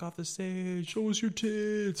fuck off the stage. Show us your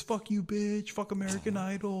tits. Fuck you, bitch. Fuck American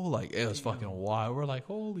Idol. Like, it was fucking wild. We're like,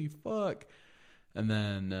 holy fuck. And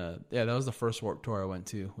then, that was the first Warped Tour I went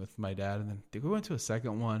to with my dad. And then we went to a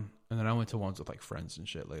second one. And then I went to ones with like friends and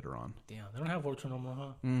shit later on. Damn, they don't have Warped Tour no more,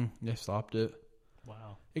 huh? They stopped it.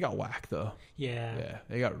 Wow. It got whack, though. Yeah. Yeah,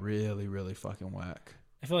 they got really, really fucking whack.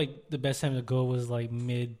 I feel like the best time to go was like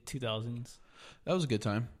mid 2000s. That was a good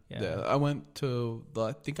time. Yeah. I went to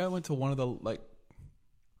one of the like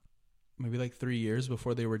maybe like 3 years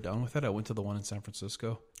before they were done with it. I went to the one in San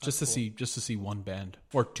Francisco just to see one band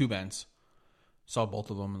or two bands. Saw both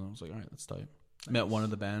of them and I was like, all right, that's tight. Nice. Met one of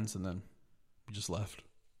the bands and then we just left.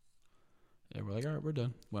 Yeah, we're like, all right, we're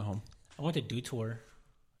done. Went home. I went to Do Tour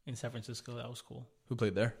in San Francisco. That was cool. Who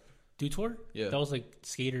played there? Do Tour? Yeah. That was like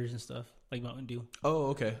skaters and stuff, like Mountain Dew. Oh,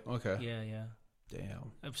 okay. Yeah.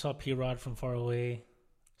 Damn. I saw P-Rod from far away.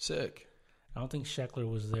 Sick. I don't think Sheckler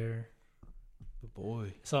was there. Good boy.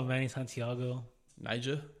 I saw Manny Santiago.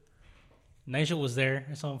 Nigel was there.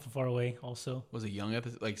 I saw him from far away also. was he young at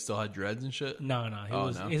the, like still had dreads and shit? No.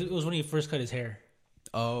 It was when he first cut his hair.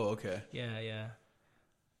 Oh, okay. Yeah.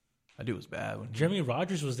 That dude was bad. Jeremy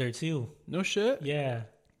Rogers was there too. No shit? Yeah.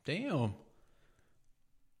 Damn.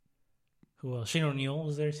 Who else? Shane O'Neill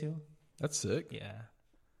was there too. That's sick. Yeah.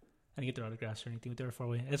 I didn't get their autographs or anything. They were far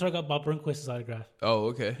away. That's where I got Bob Burnquist's autograph. Oh,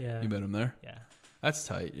 okay. Yeah. You met him there? Yeah. That's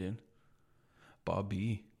tight, dude. Bob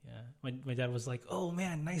B. Yeah. My dad was like, "Oh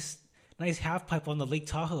man, nice half pipe on the Lake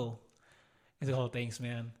Tahoe," He's like, oh, thanks,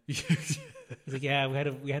 man. He's like, yeah, we had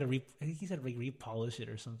to I think he said like repolish it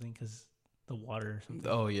or something because the water or something.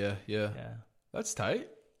 Oh yeah. Yeah, That's tight.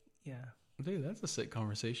 yeah. Dude, that's a sick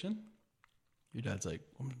conversation. Your dad's like,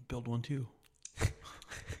 I'm gonna build one too.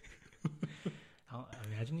 I'll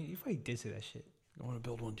imagine if I did say that shit. I want to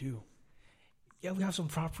build one too. Yeah, we have some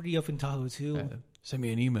property up in Tahoe too. Send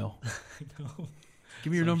me an email. No.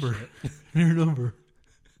 Give me your Some number. shit. Give me your number.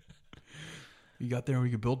 You got there and we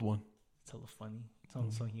could build one. It's hella funny.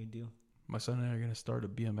 Sounds something you do. My son and I are gonna start a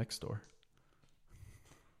BMX store.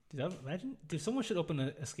 Dude, imagine. Dude, someone should open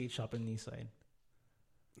a skate shop in Eastside.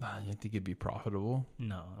 You think it'd be profitable?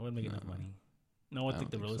 No, I wouldn't make enough money. No, I I think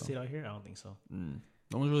the don't real think so. estate out here. I don't think so.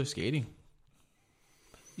 No one's really skating.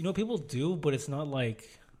 You know, people do, but it's not like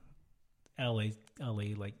LA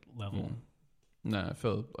like level. Nah, I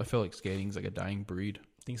feel like skating's like a dying breed.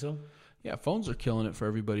 Think so? Yeah, phones are killing it for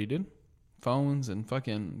everybody, dude. Phones and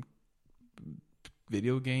fucking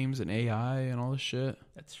video games and AI and all this shit.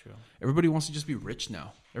 That's true. Everybody wants to just be rich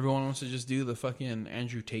now. Everyone wants to just do the fucking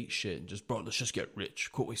Andrew Tate shit and just, bro, let's just get rich.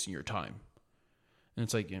 Quit wasting your time. And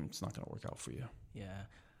it's like, it's not going to work out for you. Yeah.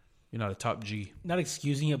 You're not a top G. Not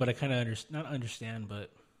excusing it, but I kind of not understand, but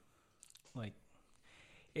like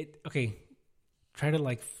it. Okay, try to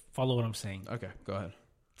like follow what I'm saying. Okay, go ahead.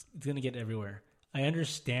 It's gonna get everywhere. I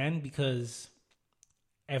understand because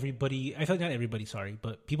everybody. I feel like not everybody. Sorry,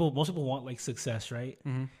 but most people want like success, right?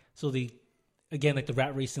 Mm-hmm. So again, like the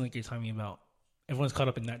rat racing, like you're talking about. Everyone's caught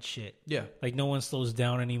up in that shit. Yeah. Like no one slows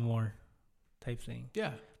down anymore, type thing.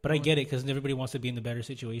 Yeah. But I get it because everybody wants to be in the better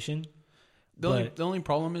situation. The only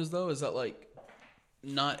problem is though is that like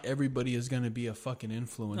not everybody is going to be a fucking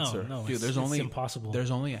influencer. No, dude. it's impossible.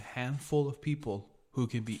 There's only a handful of people who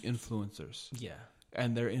can be influencers. Yeah.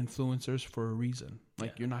 And they're influencers for a reason.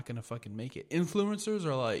 Like you're not going to fucking make it. Influencers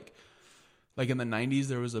are like in the 90s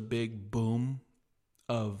there was a big boom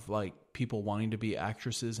of like people wanting to be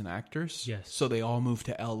actresses and actors. Yes. So they all moved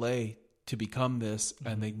to LA to become this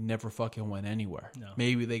and they never fucking went anywhere. No.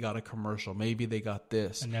 Maybe they got a commercial, maybe they got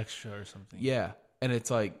this. An extra or something. Yeah. And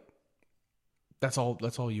it's like that's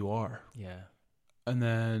all you are. Yeah. And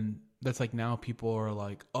then that's like now people are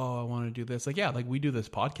like, oh, I want to do this. Like, yeah, like we do this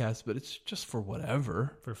podcast, but it's just for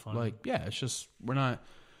whatever. For fun. Like, yeah, it's just, we're not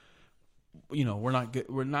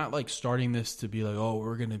like starting this to be like, oh,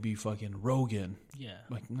 we're going to be fucking Rogan. Yeah.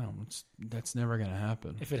 Like, no, that's never going to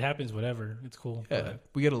happen. If it happens, whatever. It's cool. Yeah. But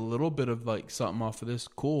We get a little bit of like something off of this.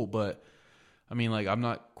 Cool. But I mean, like, I'm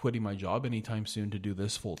not quitting my job anytime soon to do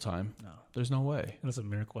this full time. no. There's no way. Unless a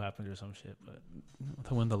miracle happens or some shit. But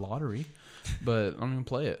To win the lottery, but I'm gonna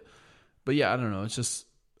play it. But yeah, I don't know. It's just,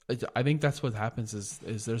 I think that's what happens is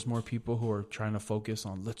there's more people who are trying to focus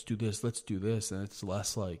on let's do this, and it's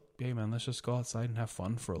less like, hey man, let's just go outside and have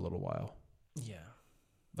fun for a little while. yeah.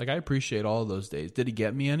 Like I appreciate all of those days. Did it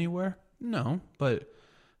get me anywhere? No, but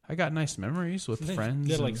I got nice memories with Sometimes friends.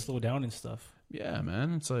 you gotta and- like slow down and stuff. yeah,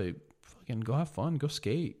 man. It's like fucking go have fun, go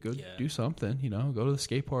skate, go do something. Go to the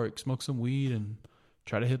skate park, smoke some weed, and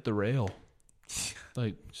try to hit the rail.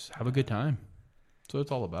 Like just have a good time. That's what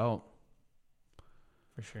it's all about.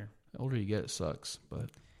 For sure. The older you get, it sucks, but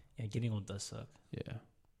Yeah, getting old does suck. yeah,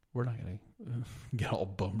 we're not gonna get all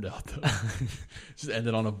bummed out though. Just end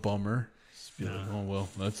it on a bummer. Just be like, oh well,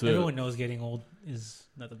 that's it. Everyone knows getting old is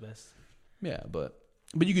not the best. Yeah, but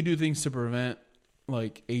you could do things to prevent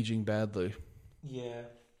like aging badly, Yeah.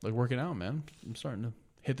 like working out. Man, I'm starting to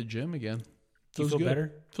hit the gym again. Do you Feels feel good.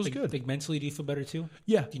 better? Feels like, good. Like mentally, do you feel better too?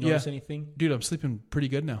 Yeah, Do you notice anything? dude, I'm sleeping pretty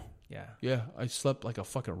good now. Yeah. Yeah, I slept like a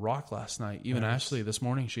fucking rock last night. Even Nice. Ashley this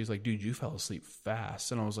morning, she's like, dude, you fell asleep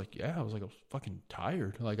fast. And I was like, yeah, I was fucking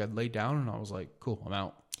tired. Like I laid down and I was like, cool, I'm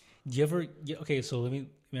out. Do you ever? Okay, so let me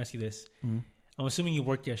ask you this. Mm-hmm. I'm assuming you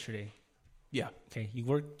worked yesterday. Yeah. Okay, you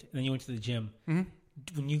worked and then you went to the gym.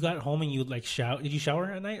 Mm-hmm. When you got home and you like shower, did you shower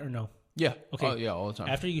at night or no? Yeah. Okay. Oh, yeah, all the time.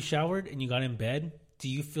 After you showered and you got in bed, do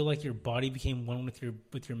you feel like your body became one with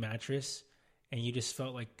your mattress, and you just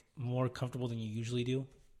felt like more comfortable than you usually do?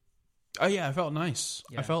 Oh yeah, I felt nice.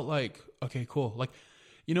 Yeah. I felt like, okay, cool. Like,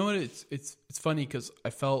 you know what? It's funny because I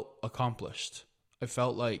felt accomplished. I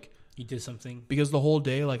felt like You did something. because the whole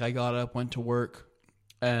day, like I got up, went to work,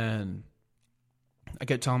 and I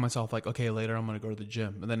kept telling myself like, okay, later I'm gonna go to the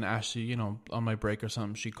gym. And then Ashley, on my break or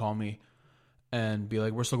something, she'd call me and be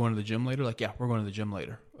like, we're still going to the gym later. Like, yeah, we're going to the gym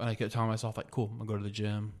later. And I kept telling myself like, cool, I'm gonna go to the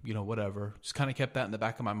gym. Whatever. Just kind of kept that in the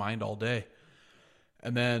back of my mind all day.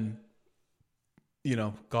 And then,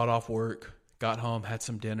 got off work, got home, had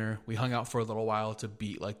some dinner. We hung out for a little while to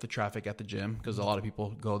beat like the traffic at the gym because a lot of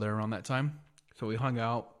people go there around that time. So we hung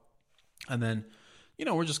out, and then,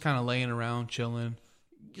 we're just kind of laying around, chilling,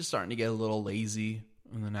 just starting to get a little lazy.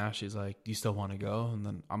 And then Ashley's like, do you still want to go? And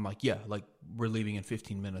then I'm like, yeah, like we're leaving in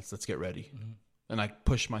 15 minutes. Let's get ready. Mm-hmm. And I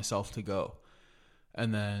pushed myself to go.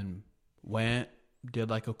 And then went, did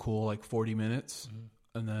like a cool like 40 minutes.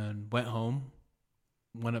 Mm-hmm. And then went home,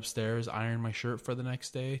 went upstairs, ironed my shirt for the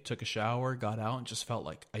next day, took a shower, got out, and just felt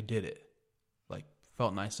like I did it. Like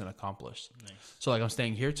felt nice and accomplished. Nice. So like I'm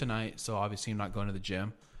staying here tonight. So obviously I'm not going to the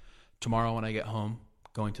gym. Tomorrow when I get home,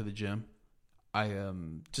 going to the gym. I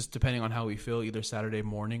just depending on how we feel, either Saturday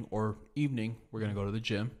morning or evening, we're going to go to the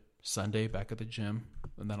gym. Sunday, back at the gym.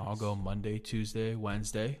 And then I'll go Monday, Tuesday,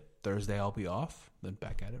 Wednesday. Thursday, I'll be off. Then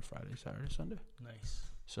back at it Friday, Saturday, Sunday. Nice.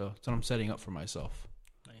 So that's what I'm setting up for myself.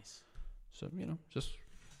 Nice. So, just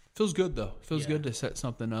feels good, though. Feels Yeah. good to set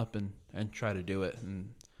something up and try to do it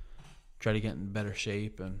and try to get in better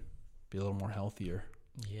shape and be a little more healthier.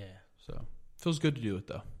 Yeah. So, feels good to do it,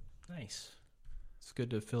 though. Nice. It's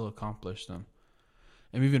good to feel accomplished. And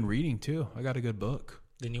we've been reading, too. I got a good book.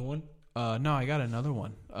 The new one? No, I got another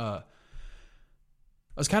one. I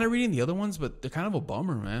was kind of reading the other ones, but they're kind of a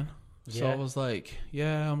bummer, man. So Yeah. I was like,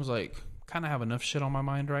 kind of have enough shit on my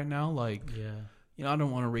mind right now. Like, Yeah. I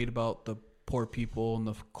don't want to read about the poor people and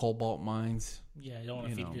the cobalt mines. Yeah, you don't want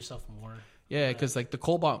to feed yourself more. Yeah, because like the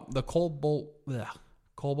cobalt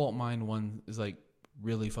mine one is like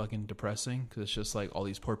really fucking depressing because it's just like all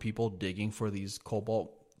these poor people digging for these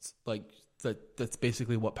cobalt. Like that's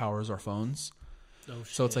basically what powers our phones. Oh, shit.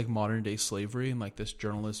 So it's like modern day slavery, and like this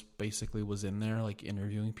journalist basically was in there like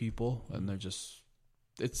interviewing people, and they're just,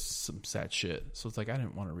 it's some sad shit. So it's like I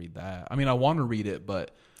didn't want to read that. I mean, I want to read it,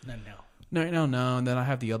 but Not now. no. And then I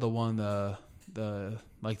have the other one, the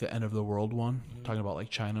like the end of the world one, talking about like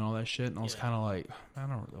China and all that shit. And I was kind of like, I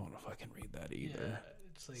don't really want to fucking read that either. Yeah,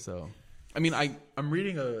 it's like, So, I mean, I'm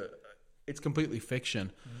reading it's completely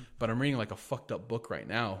fiction, but I'm reading like a fucked up book right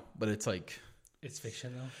now. But it's like, it's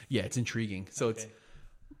fiction though. yeah, it's intriguing. So Okay.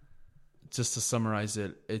 it's, just to summarize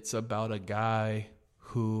it, it's about a guy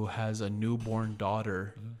who has a newborn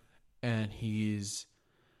daughter, and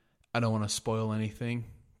I don't want to spoil anything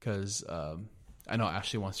because I know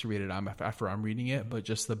Ashley wants to read it after I'm reading it, but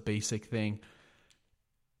just the basic thing.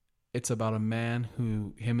 It's about a man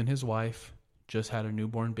him and his wife just had a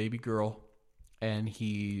newborn baby girl, and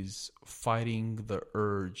he's fighting the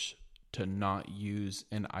urge to not use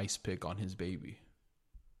an ice pick on his baby.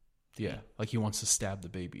 Yeah, like he wants to stab the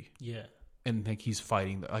baby. Yeah. And like he's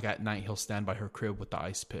fighting, like at night he'll stand by her crib with the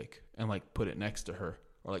ice pick and like put it next to her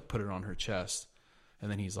or like put it on her chest. And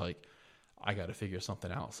then he's like, I got to figure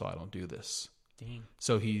something out so I don't do this. Dang.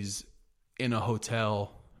 So he's in a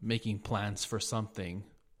hotel making plans for something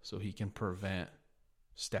so he can prevent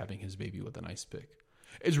stabbing his baby with an ice pick.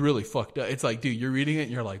 It's really fucked up. It's like, dude, you're reading it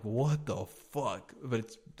and you're like, what the fuck?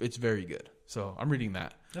 But it's very good. So I'm reading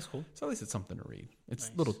that. That's cool. So at least it's something to read. It's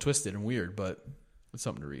Nice. a little twisted and weird, but it's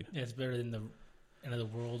something to read. Yeah, it's better than the end of the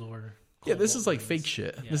world or. Yeah, this is like Cobalt fake Mines.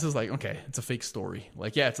 shit. Yeah. This is like, okay, it's a fake story.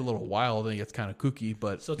 Like, yeah, it's a little wild and it gets kind of kooky,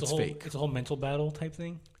 but So it's it's fake. a whole mental battle type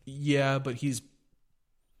thing. Yeah, but Is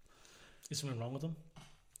something wrong with him?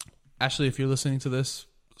 Actually, if you're listening to this,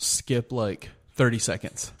 skip like 30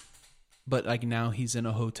 seconds. But like now he's in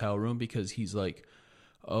a hotel room because he's like,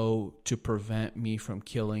 oh, to prevent me from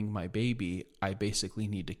killing my baby, I basically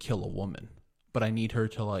need to kill a woman. But I need her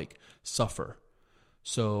to like suffer.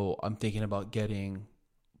 So I'm thinking about getting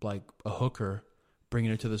like a hooker, bringing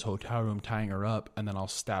her to this hotel room, tying her up, and then I'll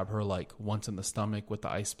stab her like once in the stomach with the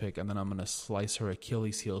ice pick, and then I'm going to slice her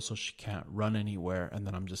Achilles heel so she can't run anywhere, and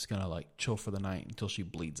then I'm just going to like chill for the night until she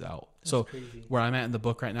bleeds out. So crazy. where I'm at in the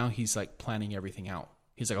book right now, he's like planning everything out.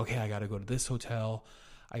 He's like, okay, I got to go to this hotel.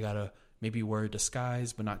 I got to maybe wear a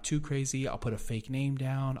disguise, but not too crazy. I'll put a fake name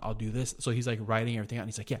down. I'll do this. So he's like writing everything out, and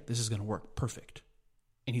he's like, yeah, this is going to work. Perfect.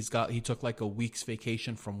 And he took like a week's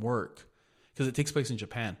vacation from work because it takes place in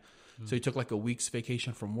Japan. So he took like a week's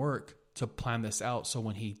vacation from work to plan this out. So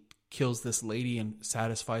when he kills this lady and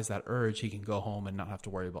satisfies that urge, he can go home and not have to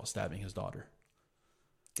worry about stabbing his daughter.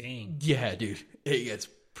 Dang. Yeah, dude. It gets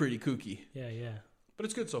pretty kooky, Yeah, yeah. but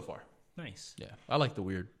it's good so far. Nice. Yeah. I like the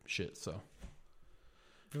weird shit. So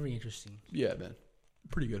Very interesting. yeah, man.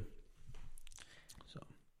 Pretty good. So,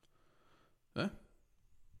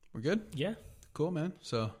 we're good. Yeah. Cool, man.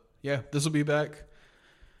 So yeah, this will be back.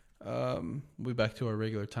 We'll be back to our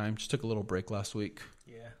regular time. Just took a little break last week,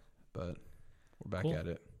 Yeah. but we're back Cool. at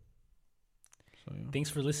it. So yeah. Thanks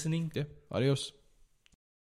for listening. Yeah. Adios.